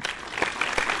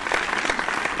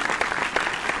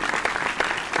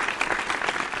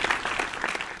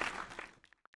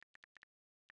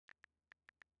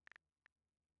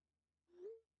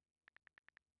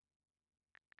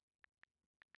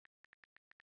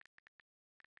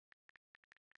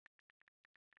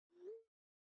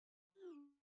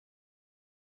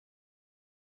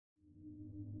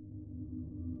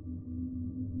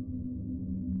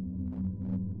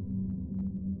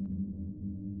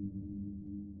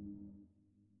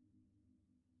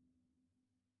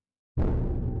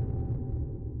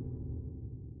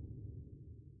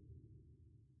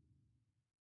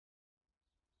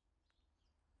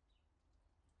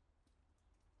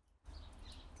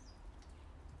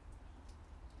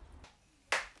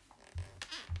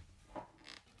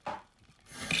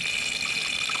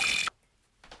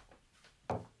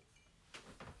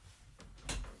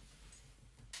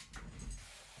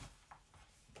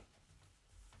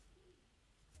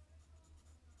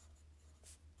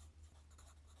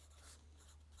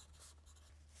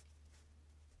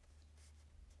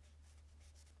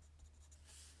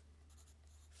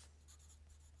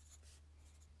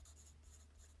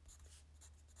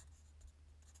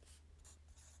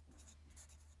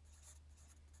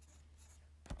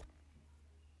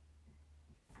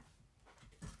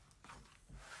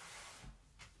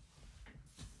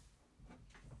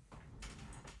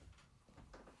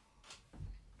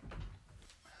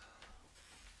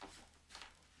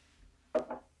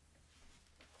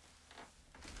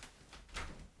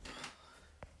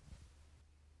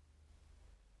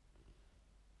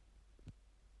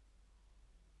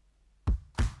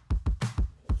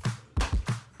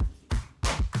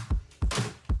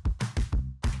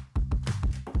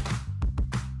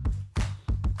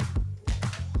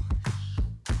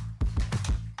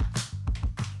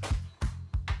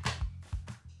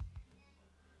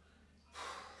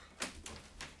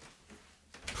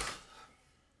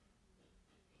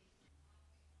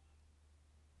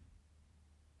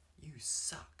 You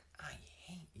suck. I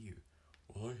hate you.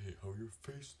 Well, I hate how your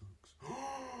face looks.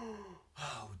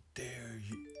 How dare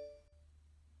you?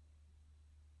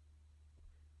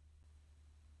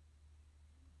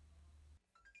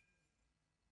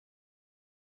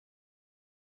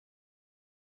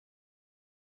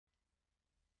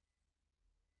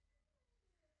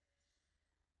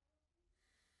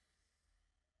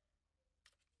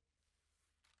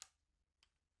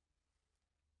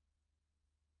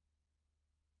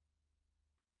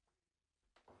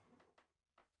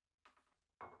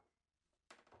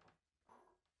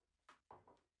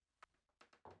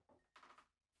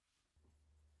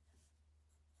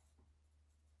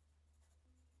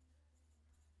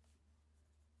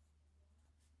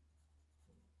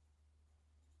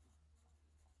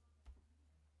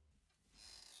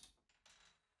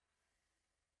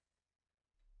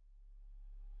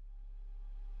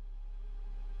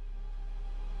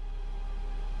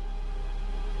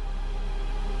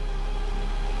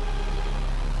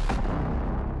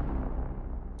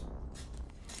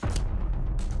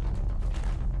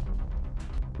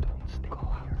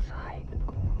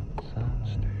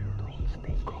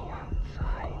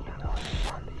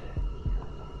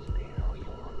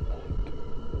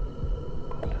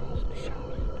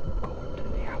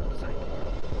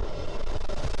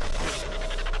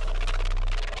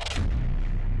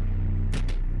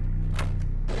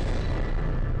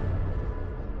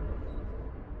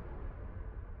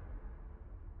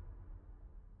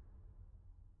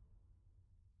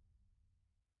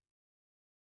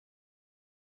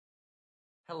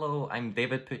 Hello, I'm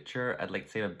David Putcher. I'd like to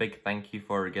say a big thank you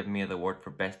for giving me the award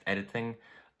for Best Editing.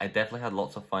 I definitely had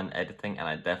lots of fun editing and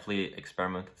I definitely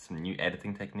experimented with some new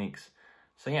editing techniques.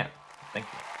 So yeah, thank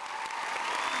you.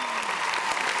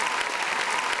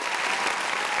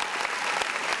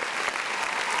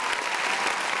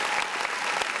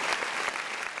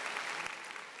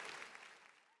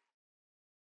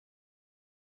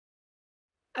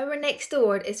 Our next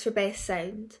award is for Best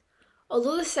Sound.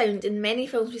 Although the sound in many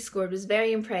films we scored was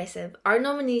very impressive, our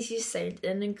nominees used sound in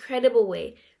an incredible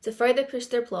way to further push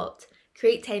their plot,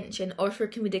 create tension, or for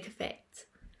comedic effect.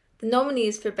 The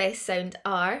nominees for Best Sound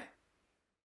are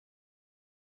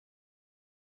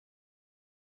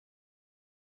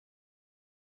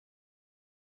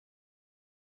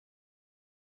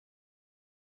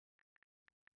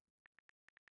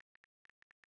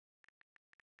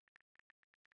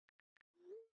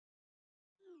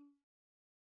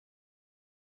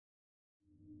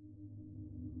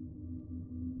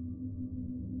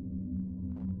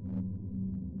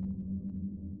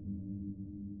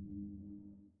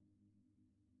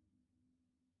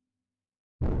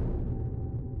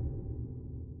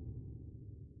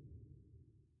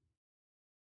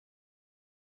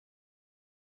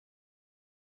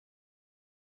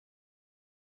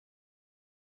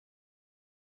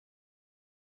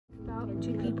about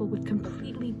two people with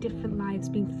completely different lives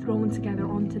being thrown together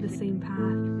onto the same path.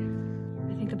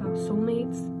 I think about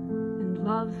soulmates and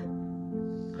love,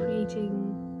 creating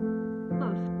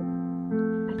love.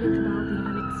 I think about the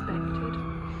unexpected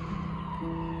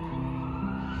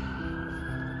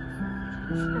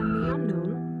and the unknown.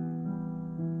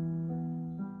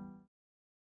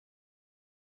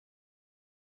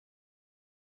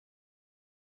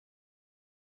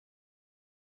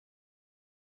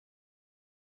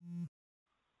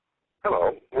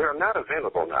 Hello, we are not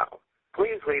available now.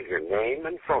 Please leave your name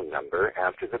and phone number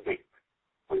after the beep.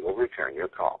 We will return your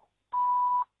call.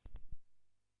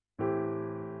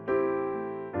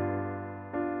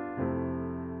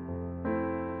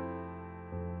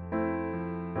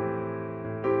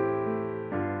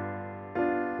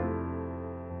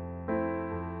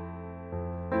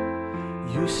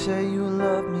 You say you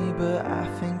love me, but I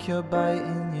think you're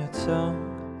biting your tongue.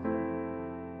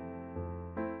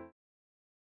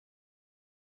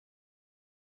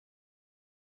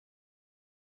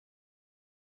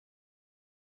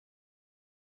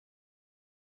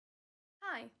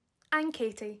 Hi, I'm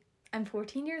Katie. I'm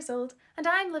 14 years old and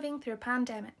I'm living through a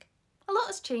pandemic. A lot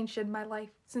has changed in my life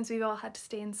since we've all had to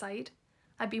stay inside.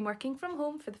 I've been working from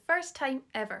home for the first time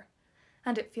ever,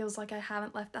 and it feels like I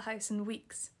haven't left the house in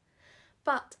weeks.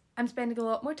 But I'm spending a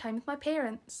lot more time with my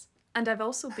parents, and I've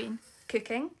also been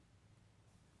cooking,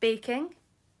 baking,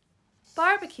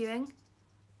 barbecuing,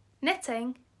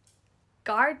 knitting,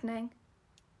 gardening,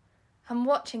 and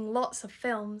watching lots of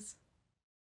films.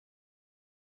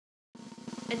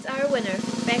 And our winner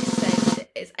for Best Sound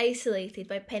is Isolated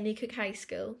by Pennycook High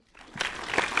School.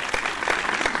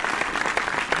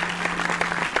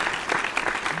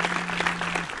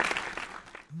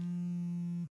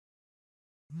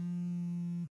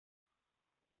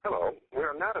 Hello, we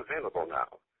are not available now.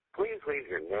 Please leave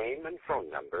your name and phone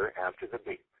number after the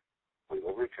beep. We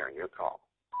will return your call.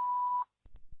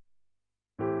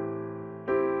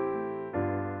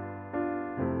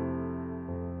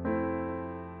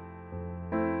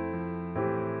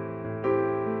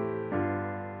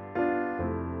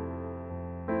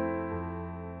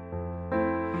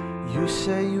 You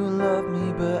say you love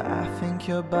me, but I think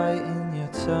you're biting your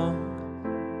tongue.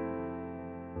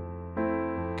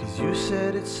 'Cause you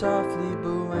said it softly,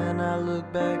 but when I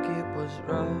look back it was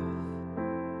rough.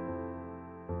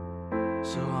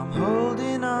 So I'm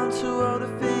holding on to all the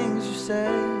things you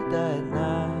said that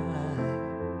night.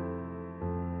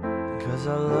 'Cause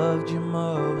I loved you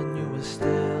more when you were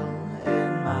still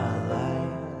in my life.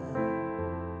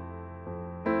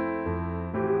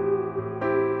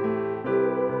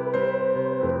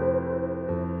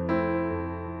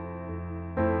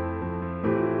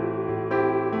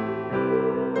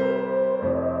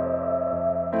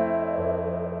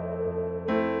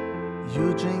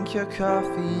 You drink your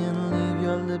coffee and leave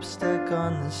your lipstick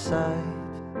on the side.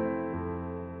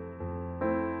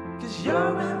 'Cause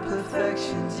your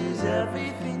imperfections is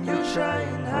everything you try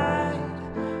and hide,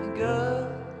 girl.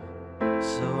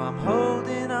 So I'm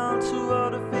holding on to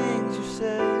all the things you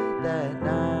said that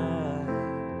night.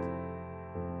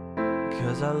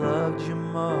 'Cause I loved you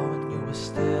more when you were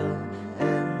still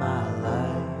in my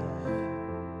life.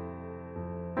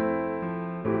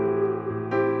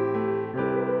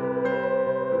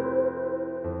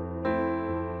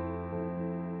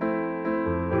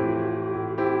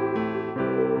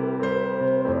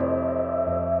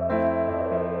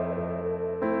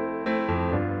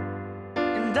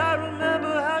 And I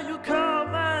remember how you called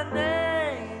my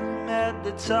name at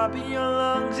the top of your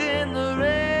lungs in the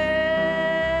rain.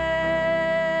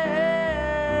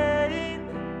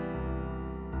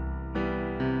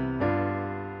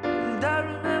 And I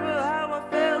remember how I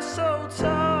felt so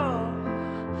tall.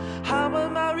 How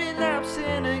am I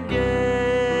relapsing again?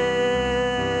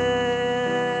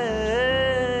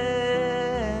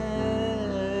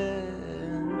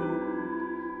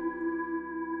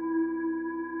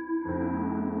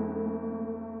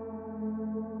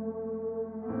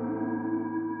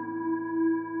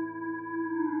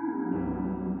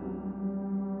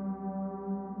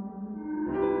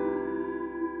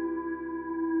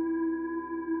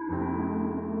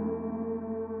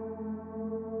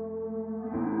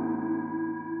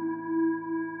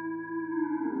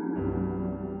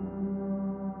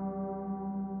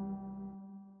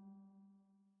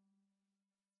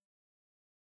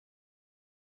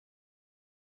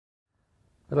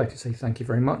 I'd like to say thank you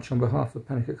very much on behalf of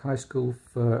Pennycook High School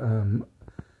for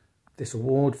this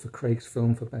award for Craig's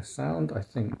film for Best Sound. I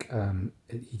think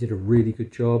he did a really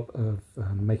good job of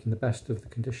making the best of the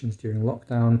conditions during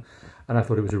lockdown, and I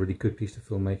thought it was a really good piece of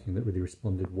filmmaking that really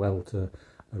responded well to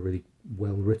a really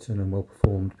well written and well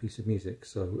performed piece of music.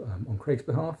 So on Craig's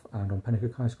behalf and on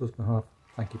Pennycook High School's behalf,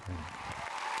 thank you very much.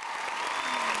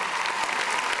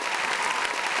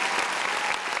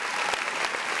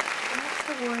 The next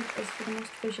award is for the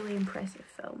most visually impressive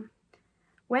film.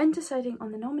 When deciding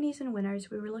on the nominees and winners,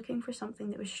 we were looking for something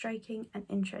that was striking and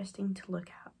interesting to look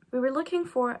at. We were looking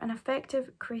for an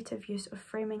effective, creative use of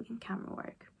framing and camera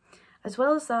work. As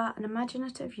well as that, an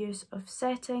imaginative use of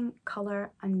setting,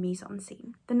 colour and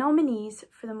mise-en-scene. The nominees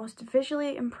for the most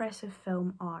visually impressive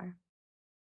film are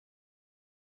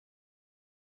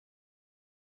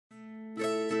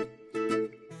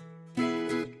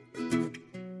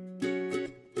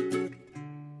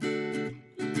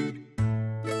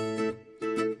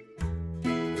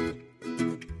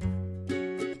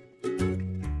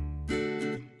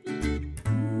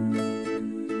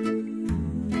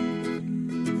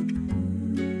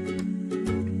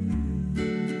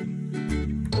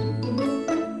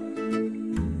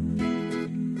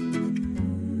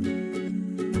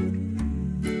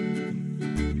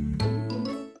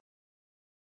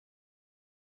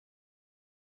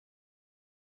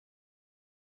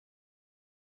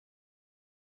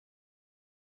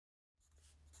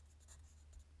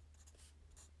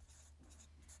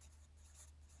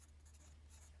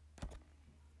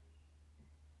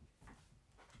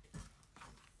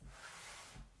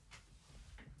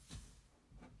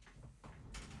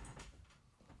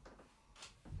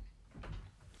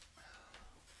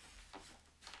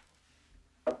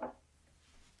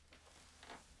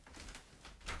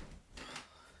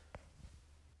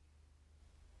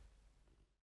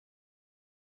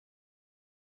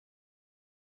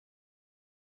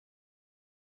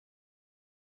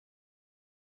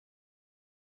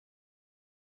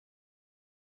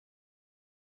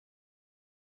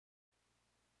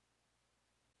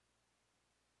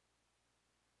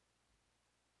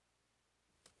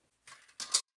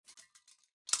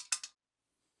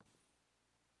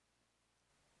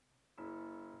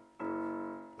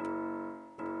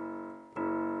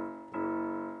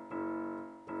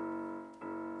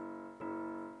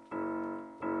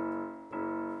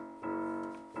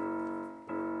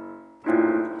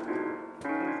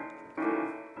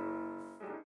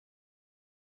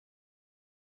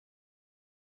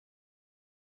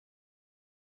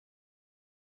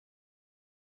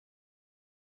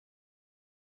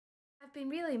I've been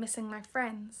really missing my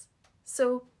friends,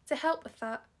 so to help with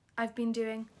that, I've been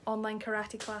doing online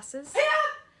karate classes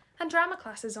and drama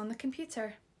classes on the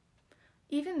computer.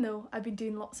 Even though I've been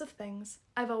doing lots of things,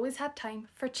 I've always had time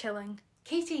for chilling.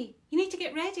 Katie, you need to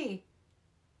get ready.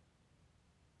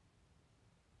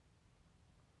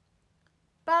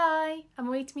 Bye, I'm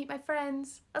away to meet my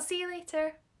friends. I'll see you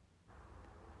later.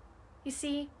 You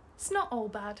see, it's not all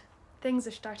bad. Things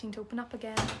are starting to open up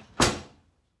again.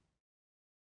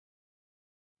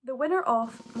 The winner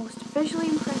of most visually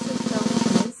impressive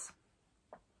film is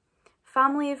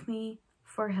Family of Me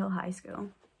for Hill High School.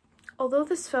 Although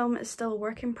this film is still a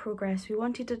work in progress, we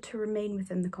wanted it to remain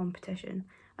within the competition,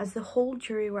 as the whole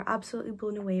jury were absolutely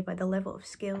blown away by the level of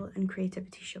skill and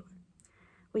creativity shown.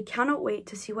 We cannot wait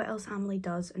to see what else Amelie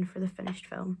does and for the finished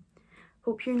film.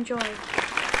 Hope you enjoy.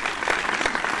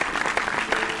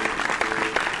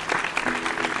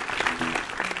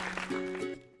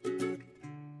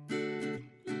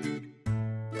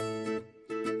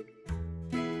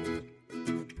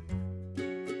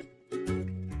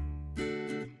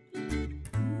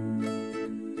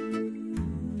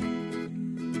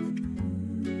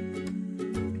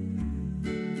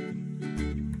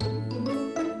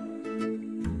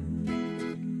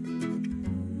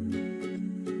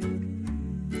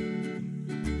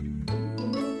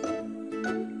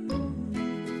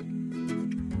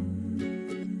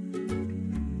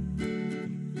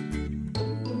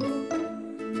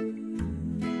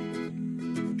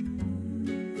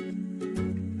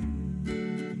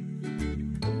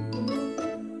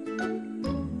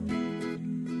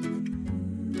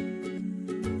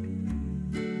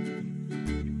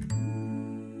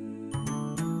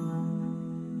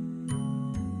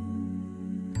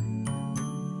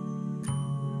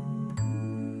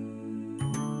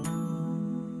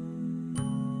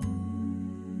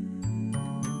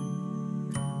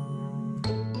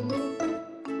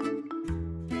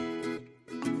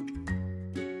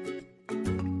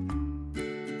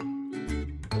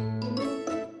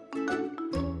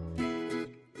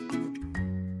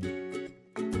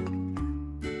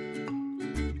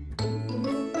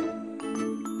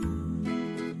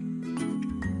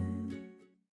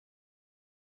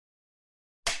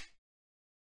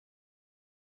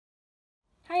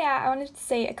 Hiya, I wanted to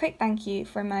say a quick thank you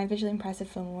for my Visually Impressive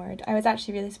Film Award. I was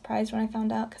actually really surprised when I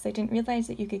found out because I didn't realise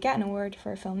that you could get an award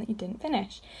for a film that you didn't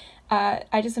finish.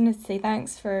 I just wanted to say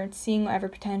thanks for seeing whatever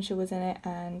potential was in it,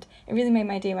 and it really made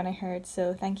my day when I heard,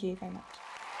 so thank you very much.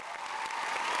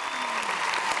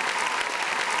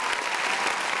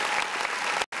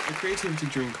 The Creativity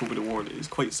During COVID award is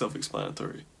quite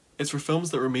self-explanatory. It's for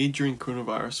films that were made during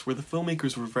coronavirus where the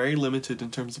filmmakers were very limited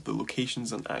in terms of the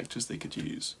locations and actors they could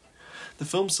use. The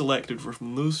films selected were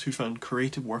from those who found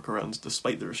creative workarounds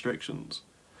despite the restrictions.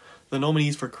 The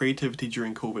nominees for Creativity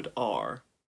During COVID are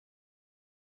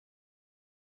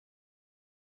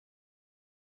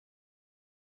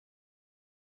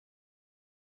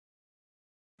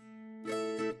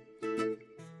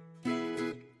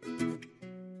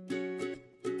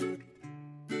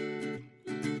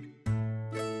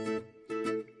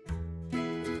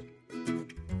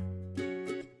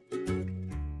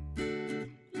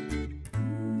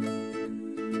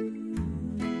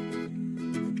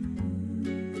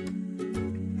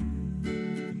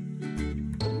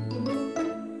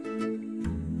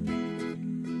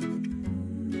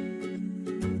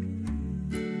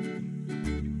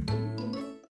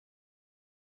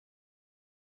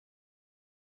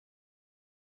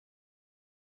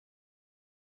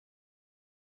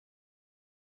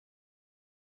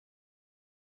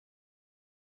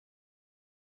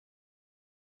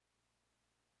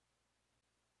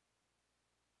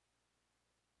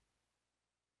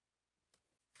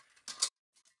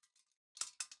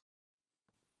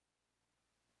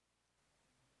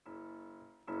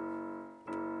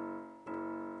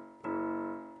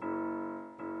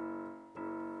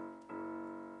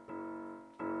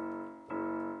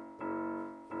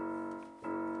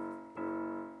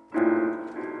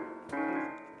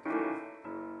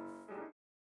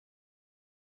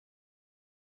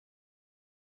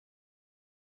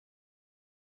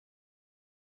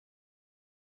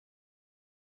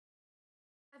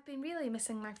I've been really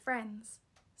missing my friends.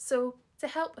 So, to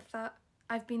help with that,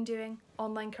 I've been doing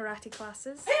online karate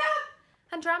classes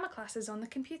and drama classes on the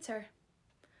computer.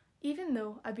 Even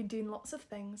though I've been doing lots of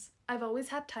things, I've always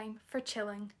had time for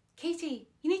chilling. Katie,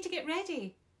 you need to get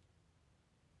ready.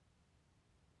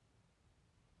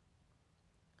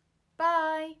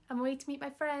 Bye! I'm away to meet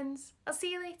my friends. I'll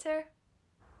see you later.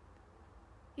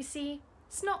 You see,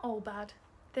 it's not all bad.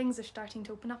 Things are starting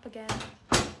to open up again.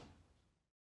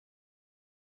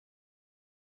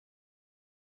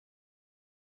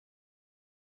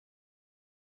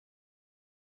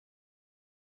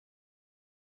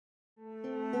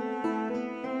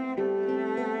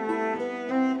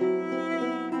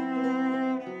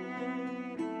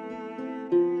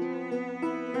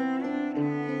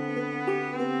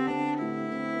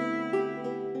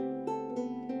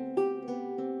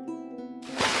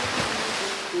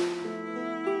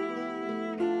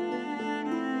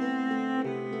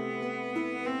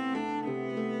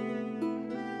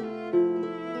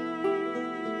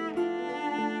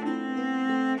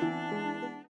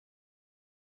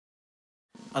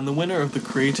 And the winner of the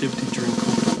Creativity During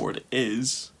COVID award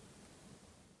is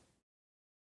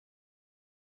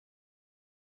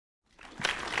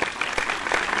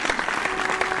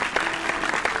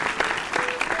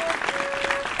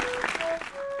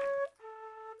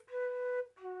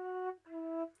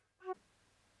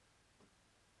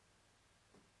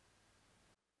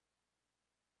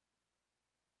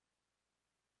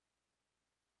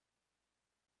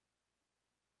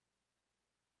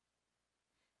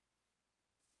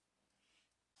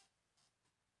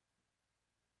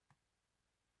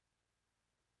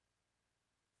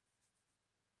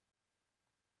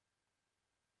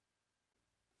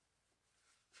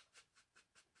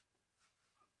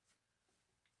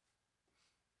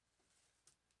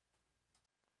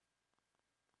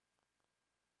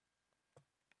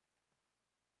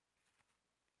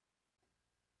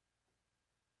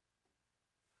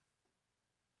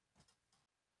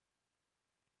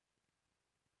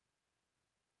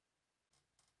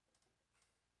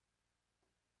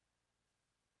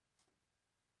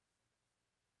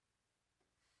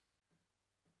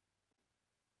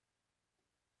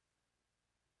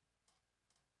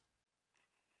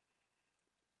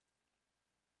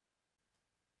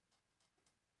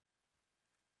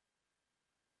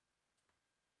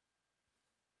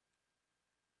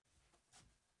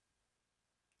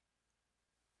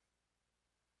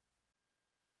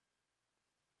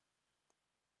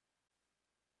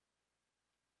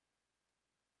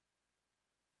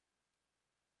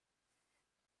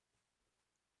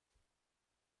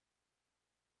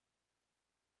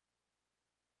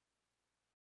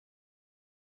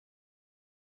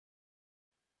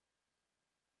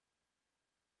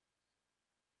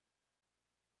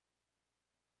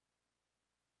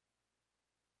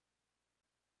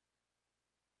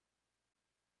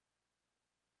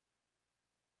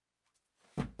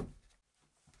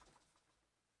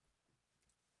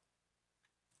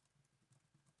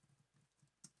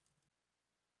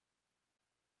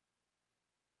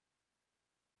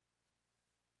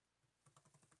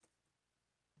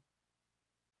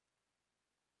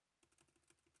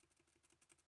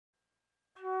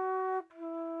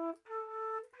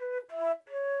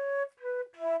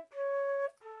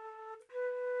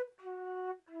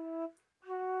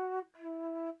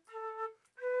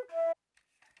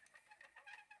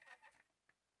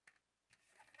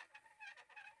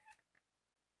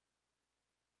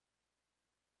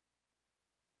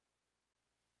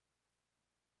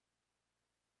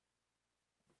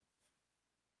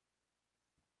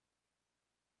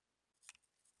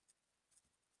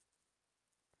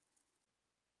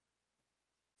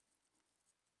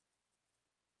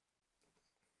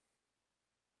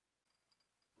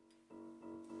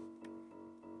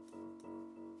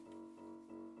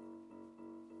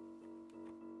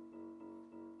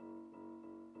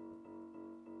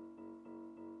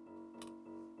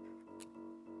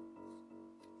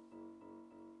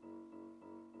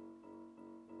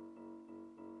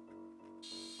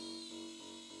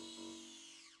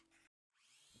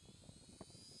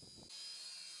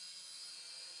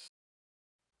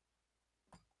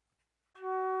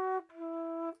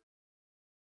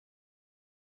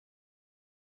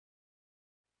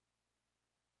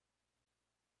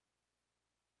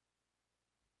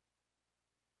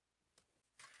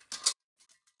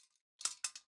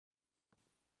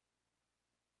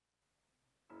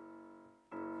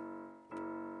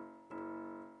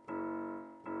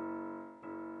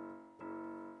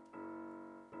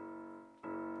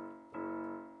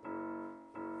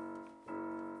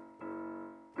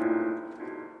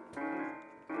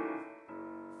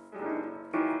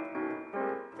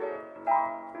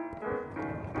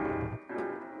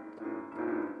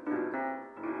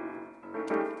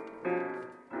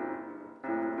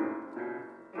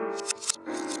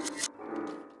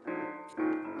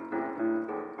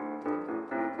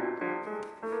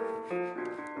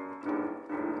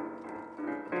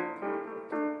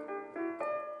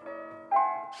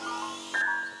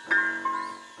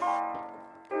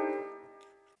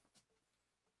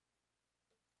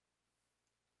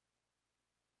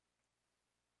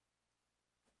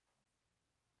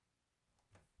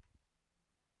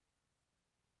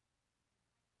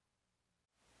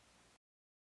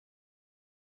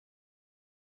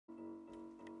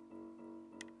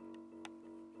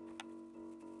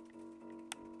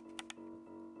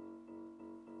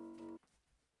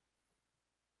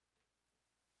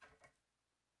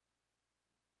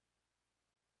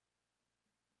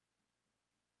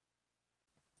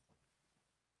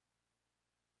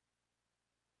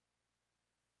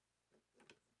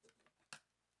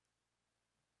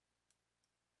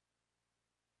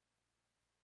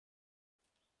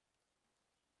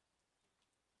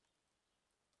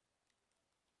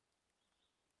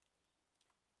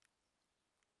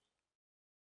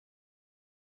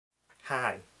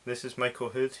Hi, this is Michael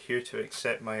Hood here to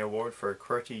accept my award for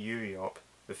QWERTY Uriop,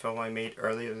 the film I made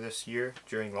earlier this year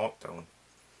during lockdown.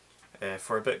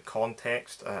 For a bit of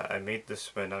context, I made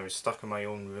this when I was stuck in my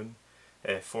own room,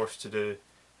 forced to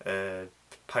do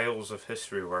piles of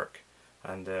history work,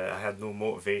 and I had no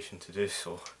motivation to do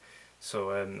so.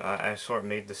 So I sort of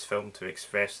made this film to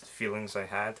express the feelings I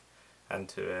had and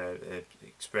to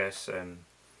express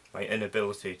my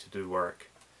inability to do work.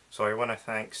 So I want to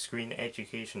thank Screen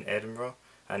Education Edinburgh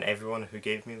and everyone who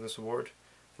gave me this award,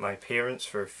 my parents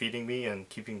for feeding me and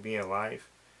keeping me alive,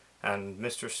 and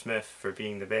Mr. Smith for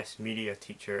being the best media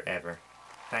teacher ever.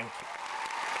 Thank you.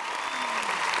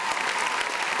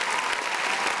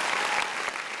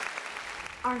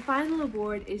 Our final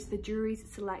award is the Jury's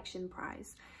Selection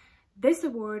Prize. This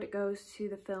award goes to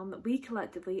the film that we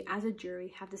collectively as a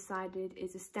jury have decided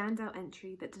is a standout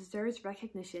entry that deserves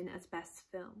recognition as best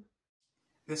film.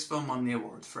 This film won the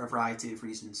award for a variety of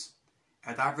reasons. It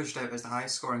had averaged out as the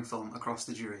highest scoring film across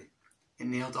the jury. It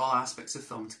nailed all aspects of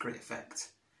film to great effect.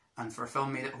 And for a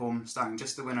film made at home starring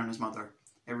just the winner and his mother,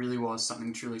 it really was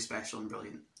something truly special and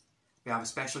brilliant. We have a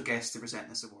special guest to present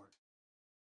this award.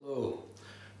 Hello.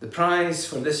 The prize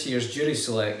for this year's jury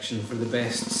selection for the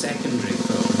best secondary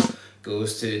film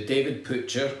goes to David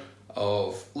Putcher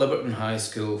of Liberton High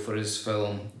School for his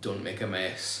film Don't Make a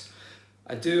Mess.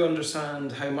 I do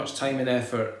understand how much time and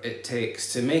effort it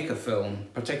takes to make a film,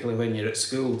 particularly when you're at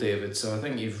school, David, so I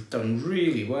think you've done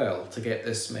really well to get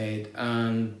this made,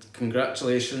 and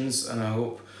congratulations, and I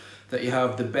hope that you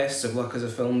have the best of luck as a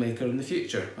filmmaker in the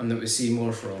future and that we see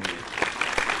more from you.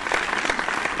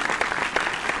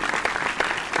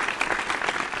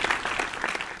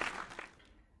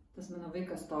 Tas mano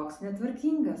vaikas toks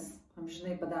netvarkingas,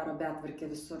 amžinai padaro betvarkę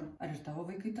visur. Ar ir tavo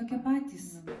vaikai tokie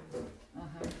patys?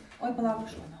 Aha. Oi, palauk,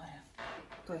 aš noriu.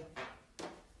 Tuoj.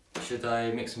 Should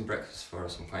I make some breakfast for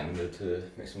us? I'm quite in the mood to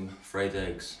make some fried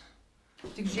eggs.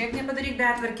 Tik žiūrėk, nepadaryk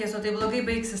betvarkės, o tai blogai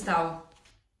baigsis tau.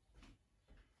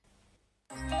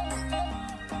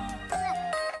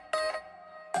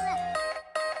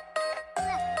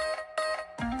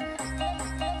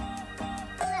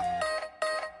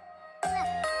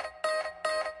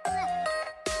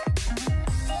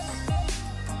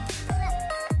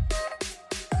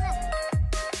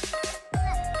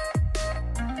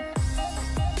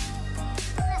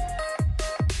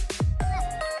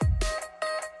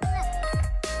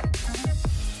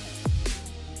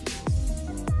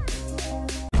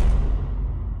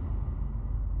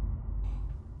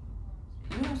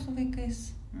 Vaikais.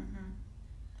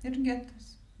 Ir getas.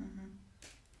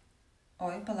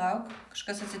 Oi, palauk,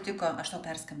 kažkas atsitiko, aš tau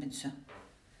perskambinsiu.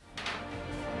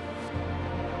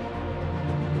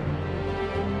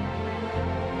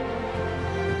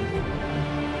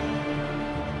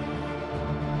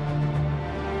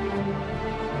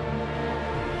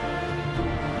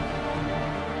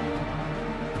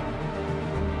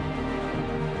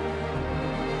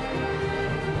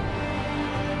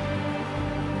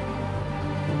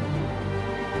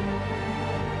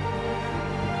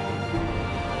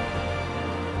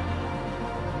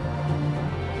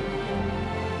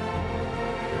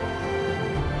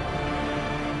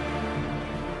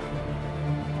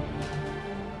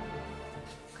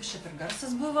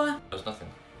 Garsas buvo? There's nothing.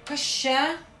 Kas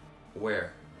čia?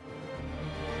 Where?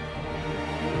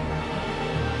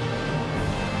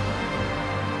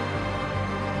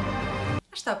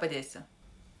 Aš tau padėsiu.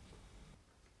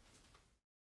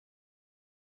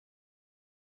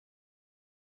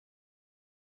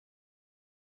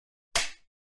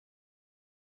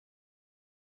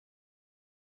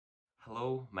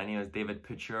 Hello, my name is David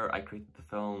Putcher. I created the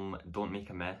film Don't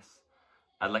Make a Mess.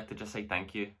 I'd like to just say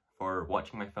thank you for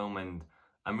watching my film, and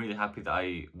I'm really happy that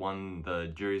I won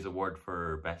the jury's award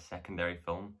for best secondary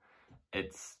film.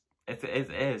 It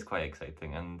is quite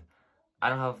exciting, and I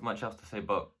don't have much else to say,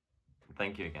 but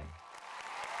thank you again.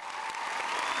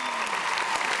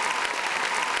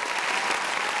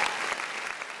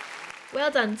 Well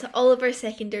done to all of our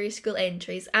secondary school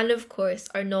entries, and of course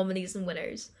our nominees and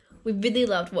winners. We really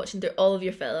loved watching through all of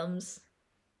your films.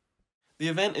 The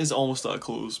event is almost at a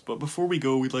close, but before we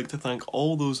go, we'd like to thank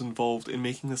all those involved in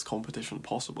making this competition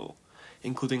possible,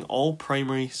 including all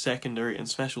primary, secondary and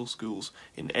special schools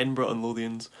in Edinburgh and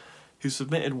Lothians who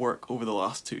submitted work over the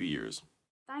last 2 years.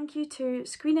 Thank you to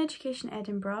Screen Education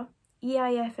Edinburgh,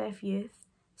 EIFF Youth,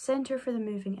 Centre for the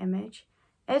Moving Image,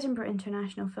 Edinburgh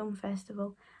International Film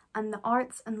Festival and the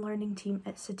Arts and Learning team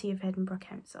at City of Edinburgh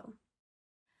Council.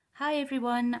 Hi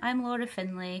everyone, I'm Laura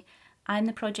Finlay. I'm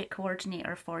the project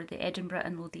coordinator for the Edinburgh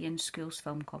and Lothian Schools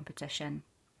Film Competition.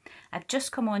 I've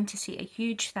just come on to say a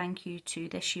huge thank you to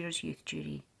this year's youth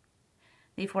jury.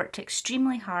 They've worked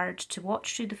extremely hard to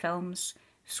watch through the films,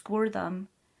 score them,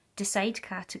 decide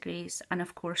categories, and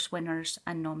of course winners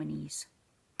and nominees.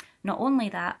 Not only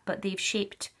that, but they've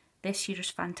shaped this year's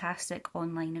fantastic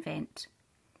online event.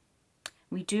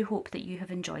 We do hope that you have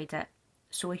enjoyed it.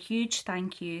 So a huge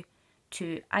thank you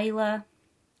to Isla,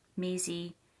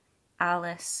 Maisie,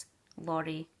 Alice,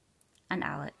 Laurie and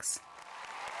Alex.